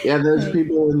 Yeah, there's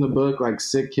people in the book, like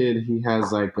Sick Kid, he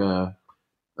has like a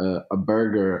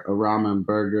burger, a ramen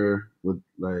burger with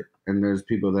like, and there's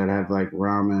people that have like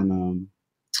ramen,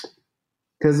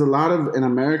 because a lot of, in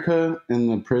America, in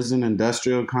the prison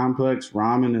industrial complex,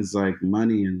 ramen is like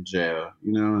money in jail,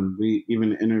 you know. And we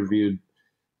even interviewed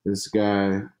this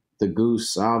guy, the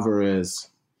Goose Alvarez.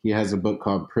 He has a book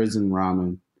called Prison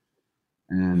Ramen.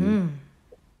 And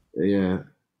yeah,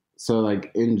 so like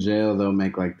in jail, they'll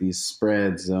make like these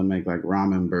spreads. They'll make like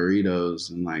ramen burritos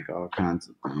and like all kinds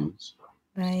of things.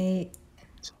 Right.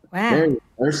 Wow. Very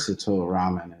versatile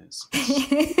ramen is.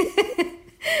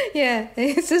 Yeah,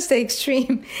 it's just the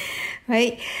extreme,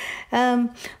 right?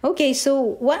 Okay, so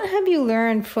what have you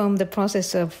learned from the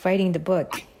process of writing the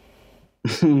book?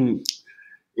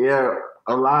 Yeah,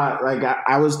 a lot. Like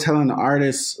I was telling the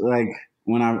artists, like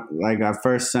when I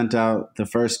first sent out the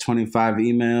first 25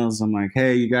 emails, I'm like,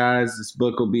 hey, you guys, this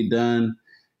book will be done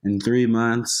in 3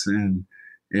 months. And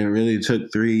it really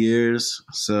took 3 years.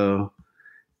 So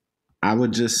I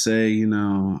would just say, you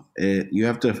know,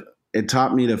 it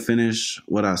taught me to finish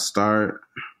what I start,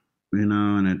 you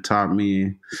know, and it taught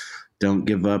me don't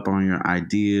give up on your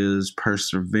ideas,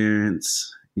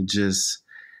 perseverance. You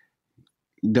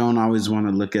don't always want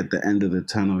to look at the end of the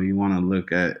tunnel. You want to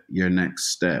look at your next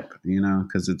step, you know,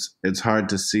 because it's hard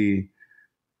to see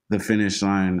the finish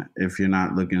line if you're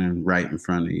not looking right in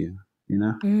front of you, you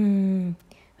know?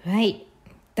 Right.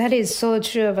 That is so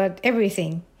true about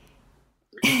everything.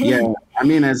 Yeah, I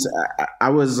mean, as I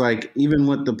was like, even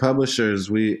with the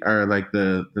publishers, we are like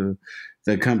the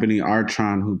company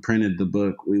Artron who printed the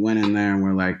book. We went in there and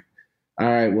we're like, all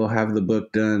right, we'll have the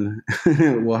book done.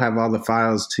 We'll have all the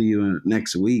files to you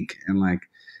next week. And like,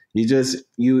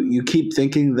 you keep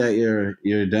thinking that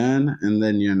you're done, and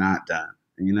then you're not done,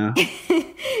 you know?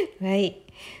 Right.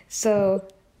 So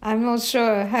I'm not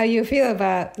sure how you feel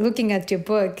about looking at your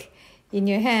book in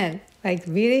your hand. Like,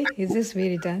 really? Is this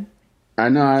really done? I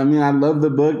know. I mean, I love the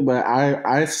book, but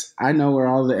I know where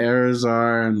all the errors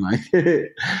are, and like,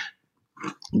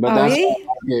 but Oh, that's really?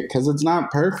 because it's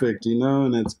not perfect,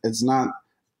 and it's not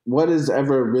what is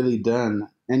ever really done,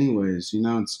 anyways.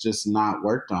 It's just not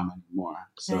worked on anymore.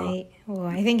 So Right. Well,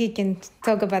 I think you can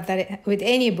talk about that with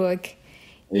any book.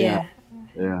 yeah, Yeah.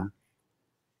 yeah.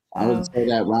 I would So, say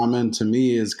that ramen to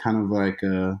me is kind of like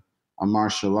a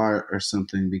martial art or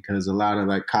something because a lot of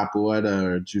like capoeira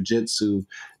or jujitsu,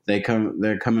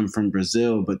 they're coming from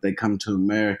Brazil, but they come to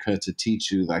America to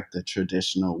teach you like the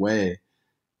traditional way,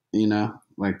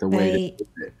 like the way to right. do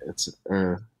it.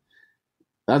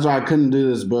 That's why I couldn't do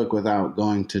this book without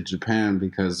going to Japan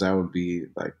because that would be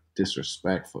like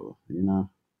disrespectful.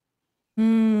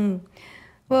 Hmm.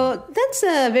 Well, that's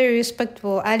a very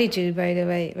respectful attitude, by the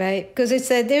way, right? Because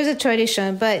there's a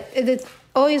tradition, but it's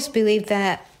always believed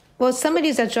that somebody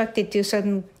is attracted to a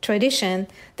certain tradition.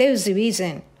 There's a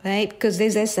reason, right? Because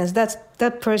there's essence.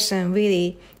 That person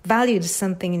really valued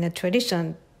something in a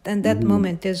tradition, and that Hmm.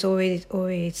 moment there's already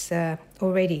a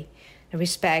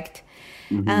respect.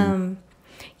 Hmm. Um,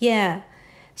 yeah.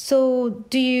 So,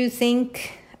 do you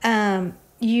think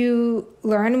you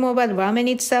learn more about ramen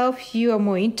itself? You are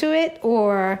more into it,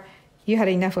 or you had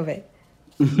enough of it?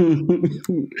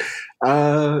 You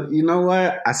know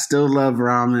what? I still love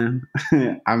ramen.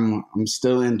 I'm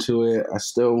still into it. I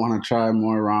still want to try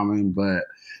more ramen, but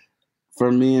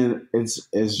for me, it's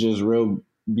just real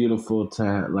beautiful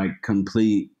to like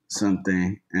complete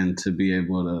something and to be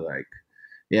able to like,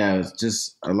 yeah, it's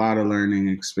just a lot of learning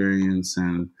experience,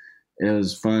 and it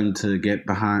was fun to get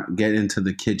into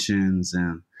the kitchens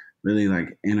and really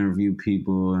like interview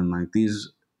people, and like these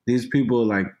people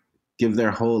like give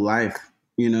their whole life,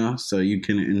 so you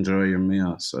can enjoy your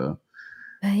meal. So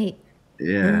Right.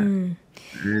 yeah, Mm.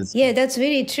 it is. Yeah, that's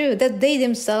really true. That they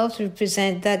themselves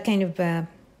represent that kind of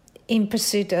in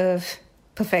pursuit of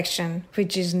perfection,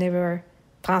 which is never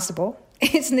possible.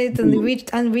 It's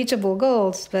not unreachable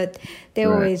goals, but they Right.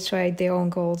 always try their own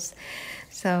goals.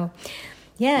 So,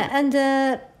 yeah,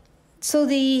 and so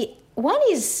what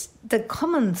is the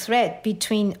common thread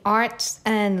between art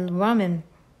and ramen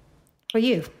for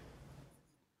you?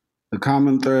 The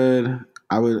common thread,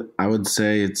 I would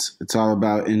say it's all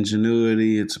about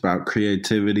ingenuity. It's about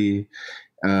creativity.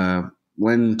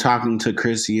 When talking to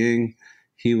Chris Ying,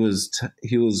 he was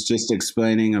just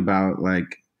explaining about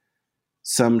like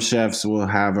some chefs will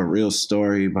have a real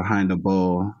story behind a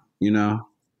bowl,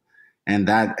 and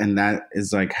that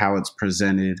is like how it's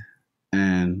presented,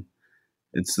 and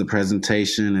it's the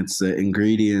presentation, it's the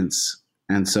ingredients.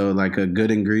 And so like a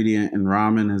good ingredient in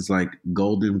ramen is like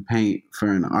golden paint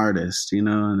for an artist,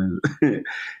 and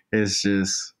it's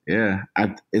just, yeah,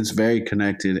 it's very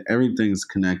connected. Everything's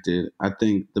connected. I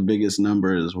think the biggest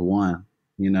number is one,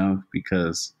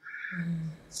 because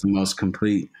it's the most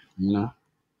complete, Did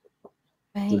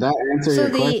Right. that answer So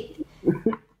your question?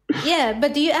 yeah,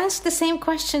 but you asked the same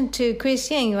question to Chris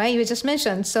Yang, right? You just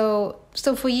mentioned. So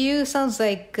for you, sounds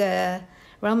like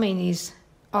ramen is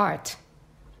art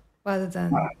rather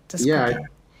than just Yeah, cooking.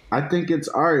 I think it's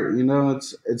art.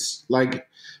 It's like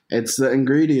it's the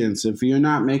ingredients. If you're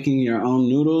not making your own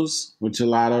noodles, which a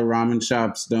lot of ramen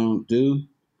shops don't do,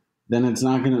 then it's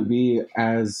not going to be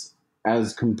as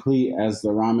complete as the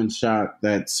ramen shop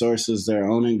that sources their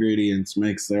own ingredients,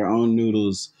 makes their own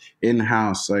noodles in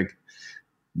house. Like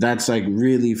that's like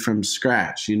really from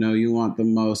scratch. You want the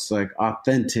most like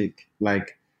authentic,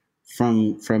 like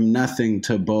from nothing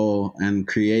to bowl and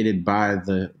created by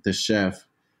the chef,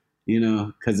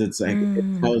 because it's like it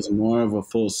Mm, tells more of a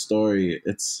full story.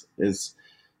 It's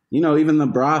even the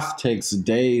broth takes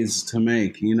days to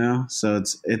make, so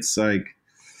it's like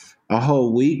a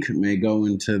whole week may go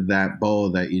into that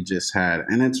bowl that you just had,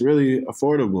 and it's really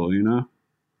affordable.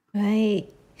 right.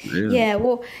 Yeah. Yeah.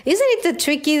 Well, isn't it the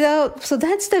tricky though? So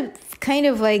that's the kind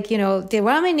of like the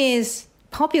ramen is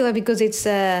popular because it's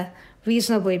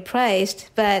reasonably priced,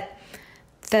 but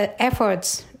the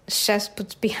efforts chefs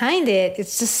put behind it,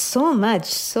 it's just so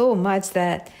much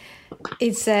that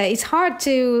it's hard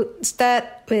to start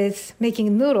with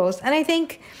making noodles. And I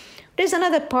think there's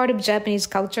another part of Japanese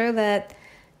culture that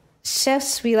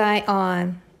chefs rely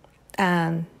on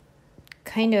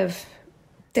kind of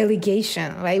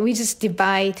delegation, right? We just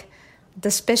divide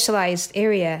the specialized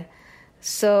area.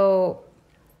 So,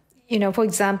 for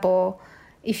example,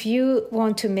 if you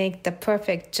want to make the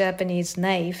perfect Japanese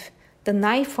knife, the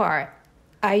knife part,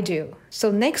 I do.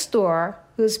 So next door,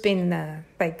 who's been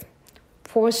like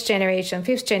fourth generation,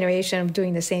 fifth generation of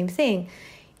doing the same thing,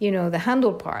 the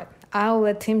handle part, I'll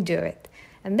let him do it.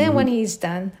 And then when he's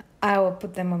done, I will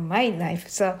put them on my knife.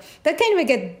 So that kind of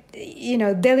like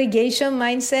a, delegation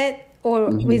mindset or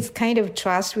with kind of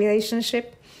trust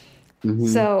relationship.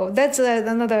 So that's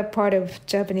another part of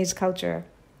Japanese culture.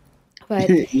 But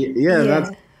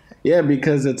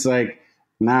because it's like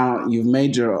now you've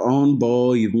made your own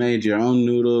bowl, you've made your own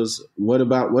noodles. What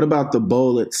about the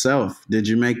bowl itself? Did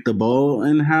you make the bowl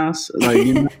in house? Like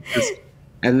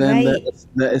and then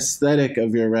the aesthetic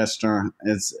of your restaurant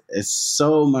it's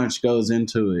so much goes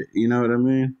into it. You know what I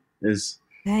mean?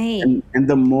 And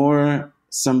the more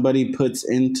somebody puts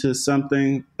into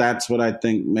something, that's what I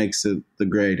think makes it the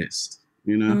greatest.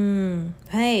 You know?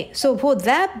 So for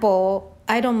that bowl,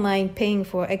 I don't mind paying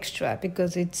for extra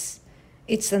because it's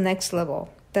the next level.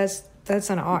 That's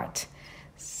an art.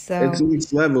 So it's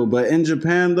next level. But in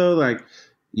Japan though, like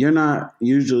you're not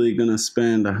usually gonna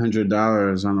spend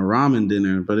 $100 on a ramen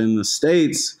dinner. But in the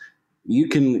States, you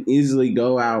can easily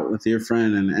go out with your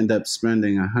friend and end up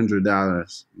spending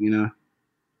 $100, you know?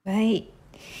 Right.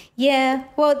 Yeah,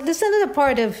 well, that's another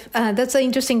part of, that's an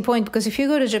interesting point because if you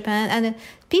go to Japan and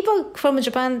people from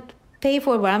Japan pay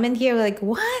for ramen here, like,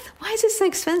 what? Why is it so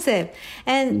expensive?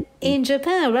 And in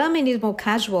Japan, ramen is more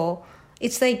casual.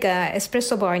 It's like an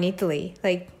espresso bar in Italy.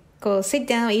 Like, go sit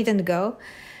down, eat and go.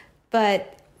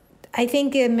 But I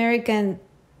think the American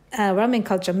ramen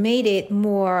culture made it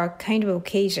more kind of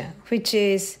occasion, which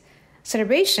is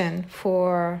celebration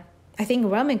for, I think,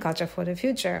 ramen culture for the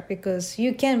future because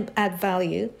you can add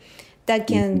value that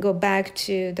can go back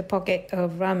to the pocket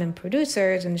of ramen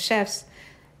producers and chefs,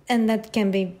 and that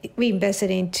can be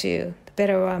reinvested into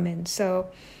better ramen. So,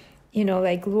 you know,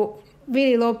 like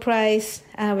really low price,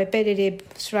 repetitive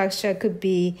structure could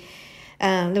be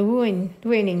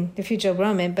ruining the future of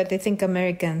ramen. But I think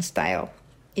American style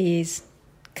is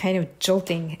kind of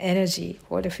jolting energy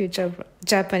for the future of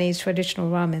Japanese traditional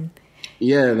ramen.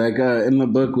 Yeah, like in the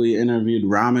book we interviewed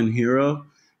Ramen Hero,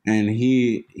 and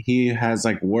he has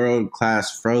like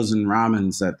world-class frozen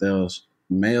ramens that they'll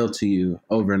mail to you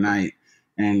overnight,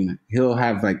 and he'll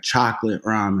have like chocolate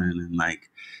ramen and like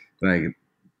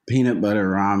peanut butter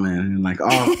ramen and like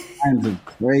all kinds of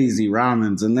crazy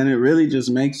ramens, and then it really just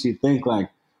makes you think like,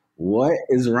 what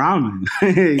is ramen?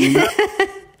 You know?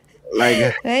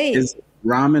 Like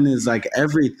ramen is like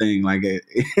everything, like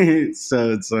it,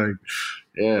 so it's like,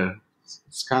 yeah.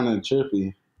 It's kind of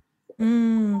trippy.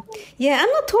 Yeah, I'm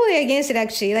not totally against it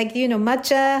actually. Like, you know,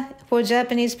 matcha for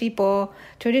Japanese people,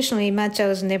 traditionally matcha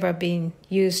has never been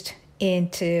used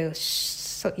into,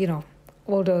 you know,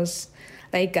 all those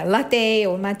like a latte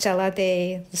or matcha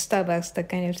latte, Starbucks, that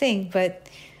kind of thing. But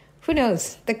who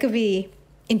knows? That could be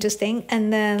interesting.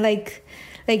 And then like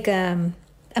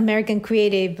American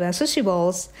creative sushi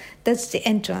bowls, that's the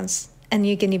entrance. And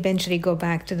you can eventually go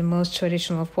back to the most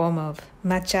traditional form of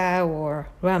matcha or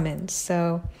ramen.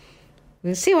 So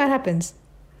we'll see what happens.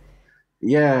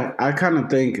 Yeah, I kind of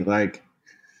think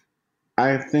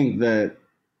I think that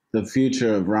the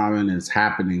future of ramen is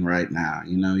happening right now.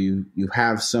 You know, you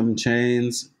have some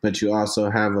chains, but you also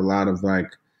have a lot of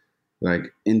like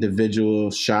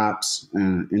individual shops.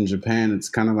 And in Japan, it's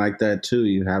kind of like that too.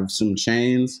 You have some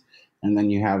chains, and then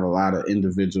you have a lot of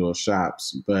individual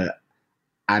shops. But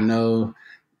I know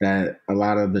that a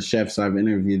lot of the chefs I've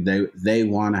interviewed, they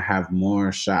want to have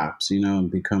more shops, you know, and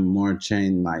become more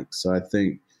chain-like. So I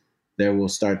think there will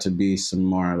start to be some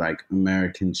more like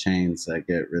American chains that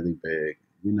get really big,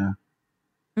 you know?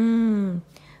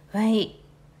 Right.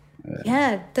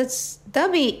 Yeah,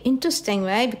 that'll be interesting,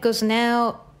 right? Because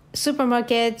now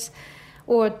supermarkets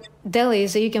or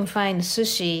delis, you can find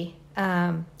sushi,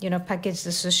 you know, packaged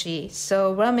sushi.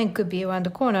 So ramen could be around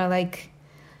the corner, like,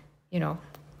 you know,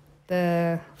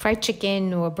 the fried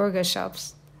chicken or burger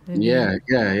shops. Yeah.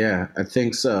 I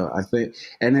think so.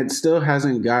 And it still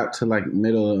hasn't got to like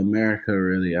middle America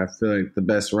really. I feel like the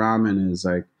best ramen is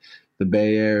like the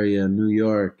Bay Area, New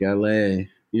York, LA,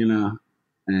 you know,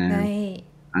 and Right.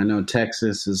 I know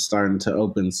Texas is starting to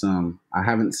open some. I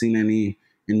haven't seen any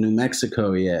in New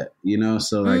Mexico yet, you know,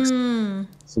 so like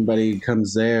somebody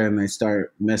comes there and they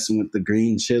start messing with the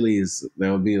green chilies,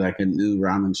 there'll be like a new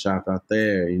ramen shop out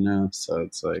there, you know, so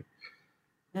it's like,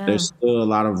 there's still a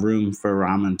lot of room for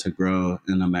ramen to grow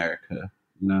in America,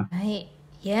 you know? Right.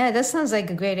 Yeah, that sounds like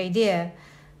a great idea.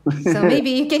 So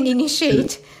maybe you can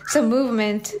initiate some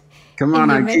movement. Come on,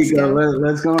 in New Mexico. Akiko,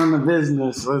 let's go into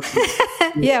business.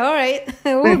 Yeah, all right.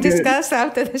 We'll discuss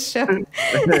after the show.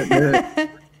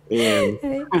 Yeah.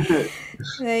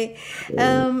 Right.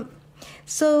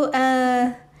 So,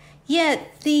 by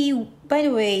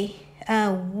the way,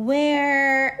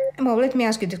 well, let me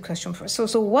ask you this question first.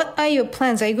 So what are your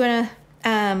plans? Are you going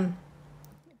to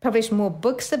publish more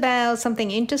books about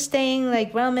something interesting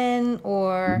like ramen,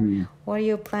 or what are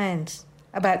your plans?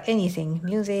 about anything,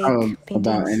 music, About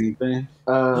paintings. anything.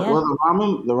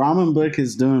 Well, the ramen book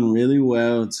is doing really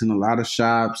well. It's in a lot of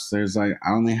shops. There's like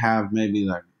I only have maybe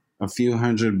like a few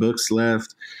hundred books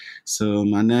left. So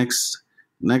my next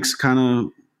kind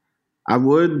of I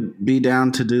would be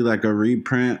down to do like a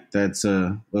reprint that's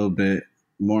a little bit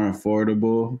more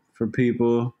affordable for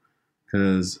people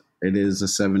because it is a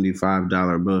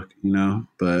 $75 book, you know.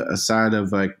 But aside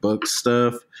of like book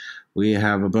stuff, we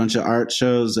have a bunch of art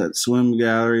shows at Swim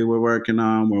Gallery we're working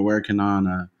on. We're working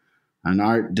on an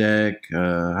art deck.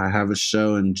 I have a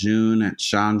show in June at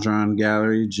Chandron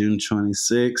Gallery, June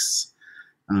 26th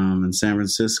in San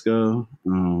Francisco.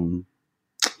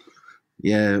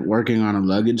 Working on a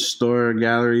luggage store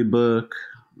gallery book.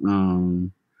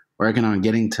 Working on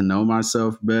getting to know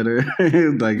myself better.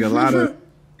 Like a lot of,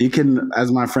 you can,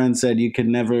 as my friend said, you can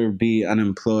never be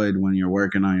unemployed when you're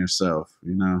working on yourself,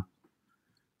 you know?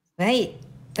 Right.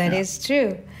 That is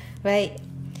true. Right.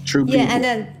 True people. And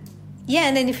then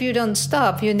if you don't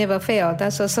stop, you never fail.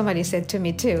 That's what somebody said to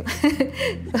me too.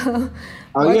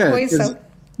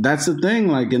 That's the thing.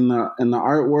 Like in the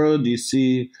art world, you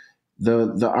see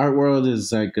the art world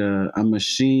is like a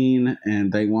machine,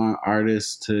 and they want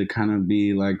artists to kind of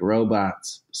be like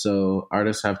robots. So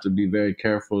artists have to be very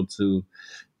careful to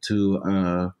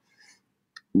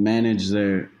manage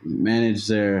their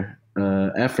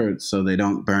efforts so they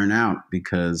don't burn out,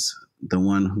 because the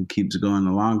one who keeps going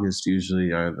the longest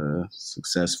usually are the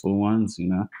successful ones, you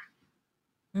know?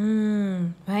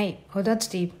 Right. Oh, that's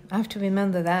deep. I have to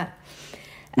remember that.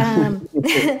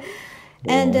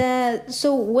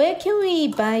 So where can we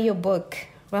buy your book,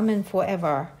 Ramen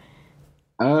Forever?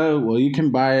 Well, you can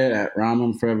buy it at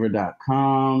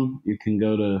ramenforever.com. You can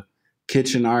go to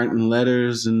Kitchen Art and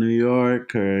Letters in New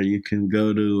York, or you can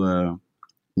go to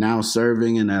Now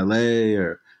Serving in LA,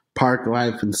 or Park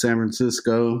Life in San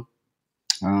Francisco.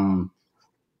 A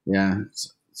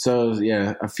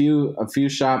few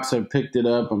shops have picked it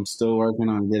up. I'm still working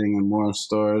on getting in more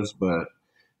stores, but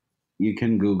you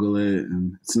can Google it,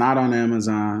 and it's not on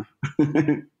Amazon.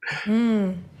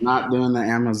 Not doing the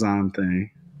Amazon thing.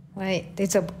 Right,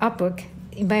 it's a book,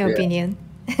 in my opinion.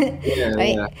 Right?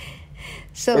 Yeah.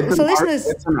 So listeners,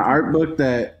 it's an art book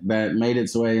that made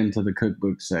its way into the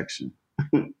cookbook section.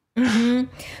 Right,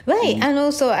 and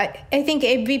also I think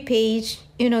every page,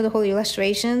 the whole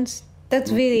illustrations,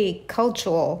 that's really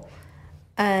cultural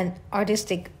and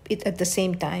artistic at the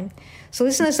same time. So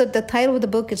listeners, the title of the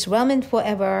book is Ramen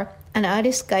Forever, an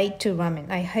Artist's Guide to Ramen.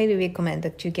 I highly recommend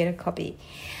that you get a copy.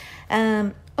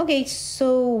 Okay,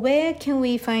 so where can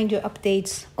we find your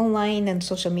updates online and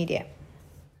social media?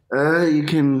 You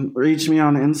can reach me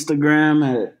on Instagram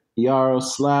at Yarrow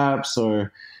Slaps,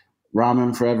 or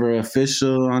Ramen Forever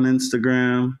Official on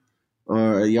Instagram,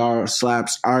 or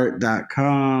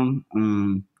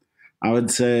yarrowslapsart.com. I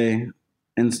would say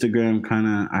Instagram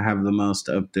I have the most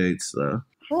updates though.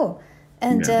 Cool.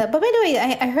 And but by the way,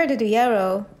 I heard that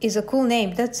yarrow is a cool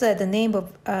name. That's the name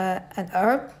of an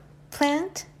herb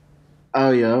plant.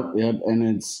 Oh, yep.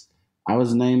 And I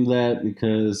was named that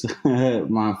because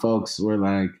my folks were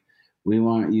like, we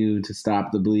want you to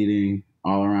stop the bleeding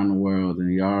all around the world.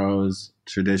 And yarrow is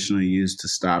traditionally used to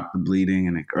stop the bleeding,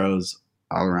 and it grows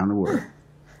all around the world.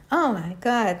 Oh my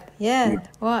God. Yeah.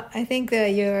 Well, I think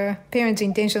that your parents'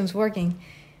 intention's working.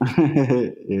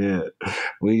 Yeah.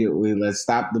 We let's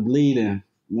stop the bleeding.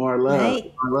 More love.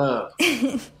 Right? More love.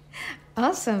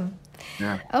 Awesome.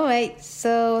 Yeah. All right.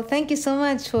 So thank you so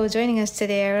much for joining us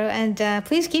today, Arrow. And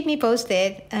please keep me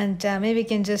posted, and maybe we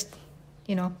can just,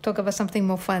 talk about something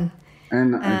more fun.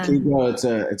 And Kiko,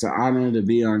 it's an honor to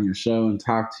be on your show and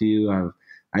talk to you.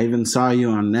 I even saw you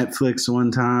on Netflix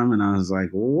one time, and I was like,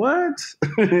 what?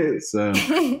 So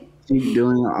keep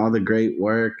doing all the great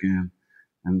work and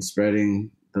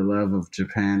spreading the love of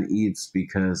Japan Eats,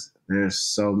 because there's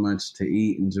so much to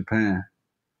eat in Japan.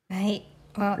 Right.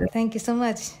 Well, Thank you so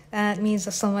much. That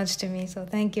means so much to me. So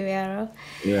thank you, Yarrow.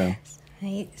 Yeah.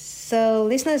 Right. So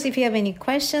listeners, if you have any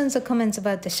questions or comments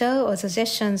about the show, or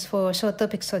suggestions for show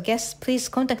topics or guests, please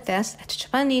contact us at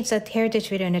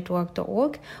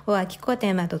japaneats@heritageradionetwork.org or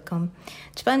akikotema.com.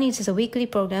 Japan Eats is a weekly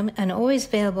program and always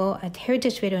available at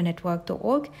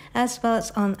heritageradionetwork.org, as well as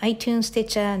on iTunes,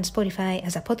 Stitcher, and Spotify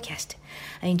as a podcast.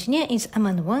 Our engineer is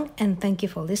Amanda Wang, and thank you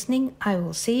for listening. I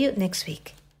will see you next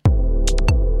week.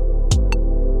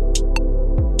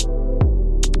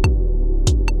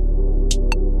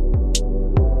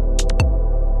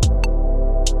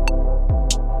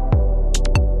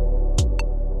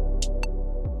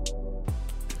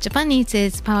 Japan Eats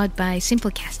is powered by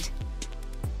Simplecast.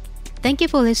 Thank you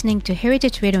for listening to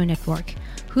Heritage Radio Network,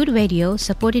 food radio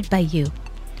supported by you.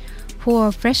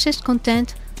 For freshest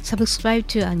content, subscribe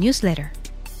to our newsletter.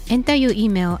 Enter your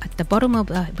email at the bottom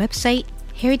of our website,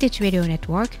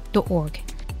 heritageradionetwork.org.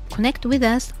 Connect with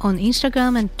us on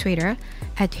Instagram and Twitter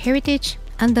at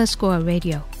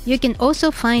heritage_radio. You can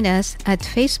also find us at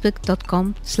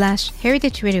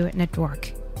facebook.com/Heritage Radio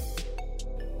Network.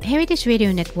 Heritage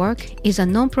Radio Network is a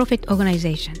non-profit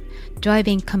organization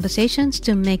driving conversations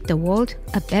to make the world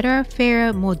a better,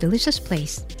 fairer, more delicious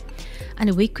place.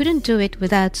 And we couldn't do it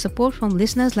without support from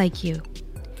listeners like you.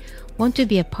 Want to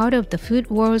be a part of the food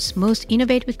world's most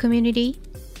innovative community?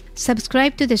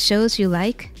 Subscribe to the shows you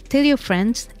like, tell your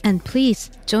friends, and please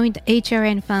join the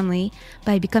HRN family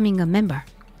by becoming a member.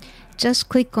 Just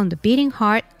click on the beating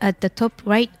heart at the top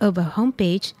right of our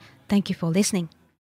homepage. Thank you for listening.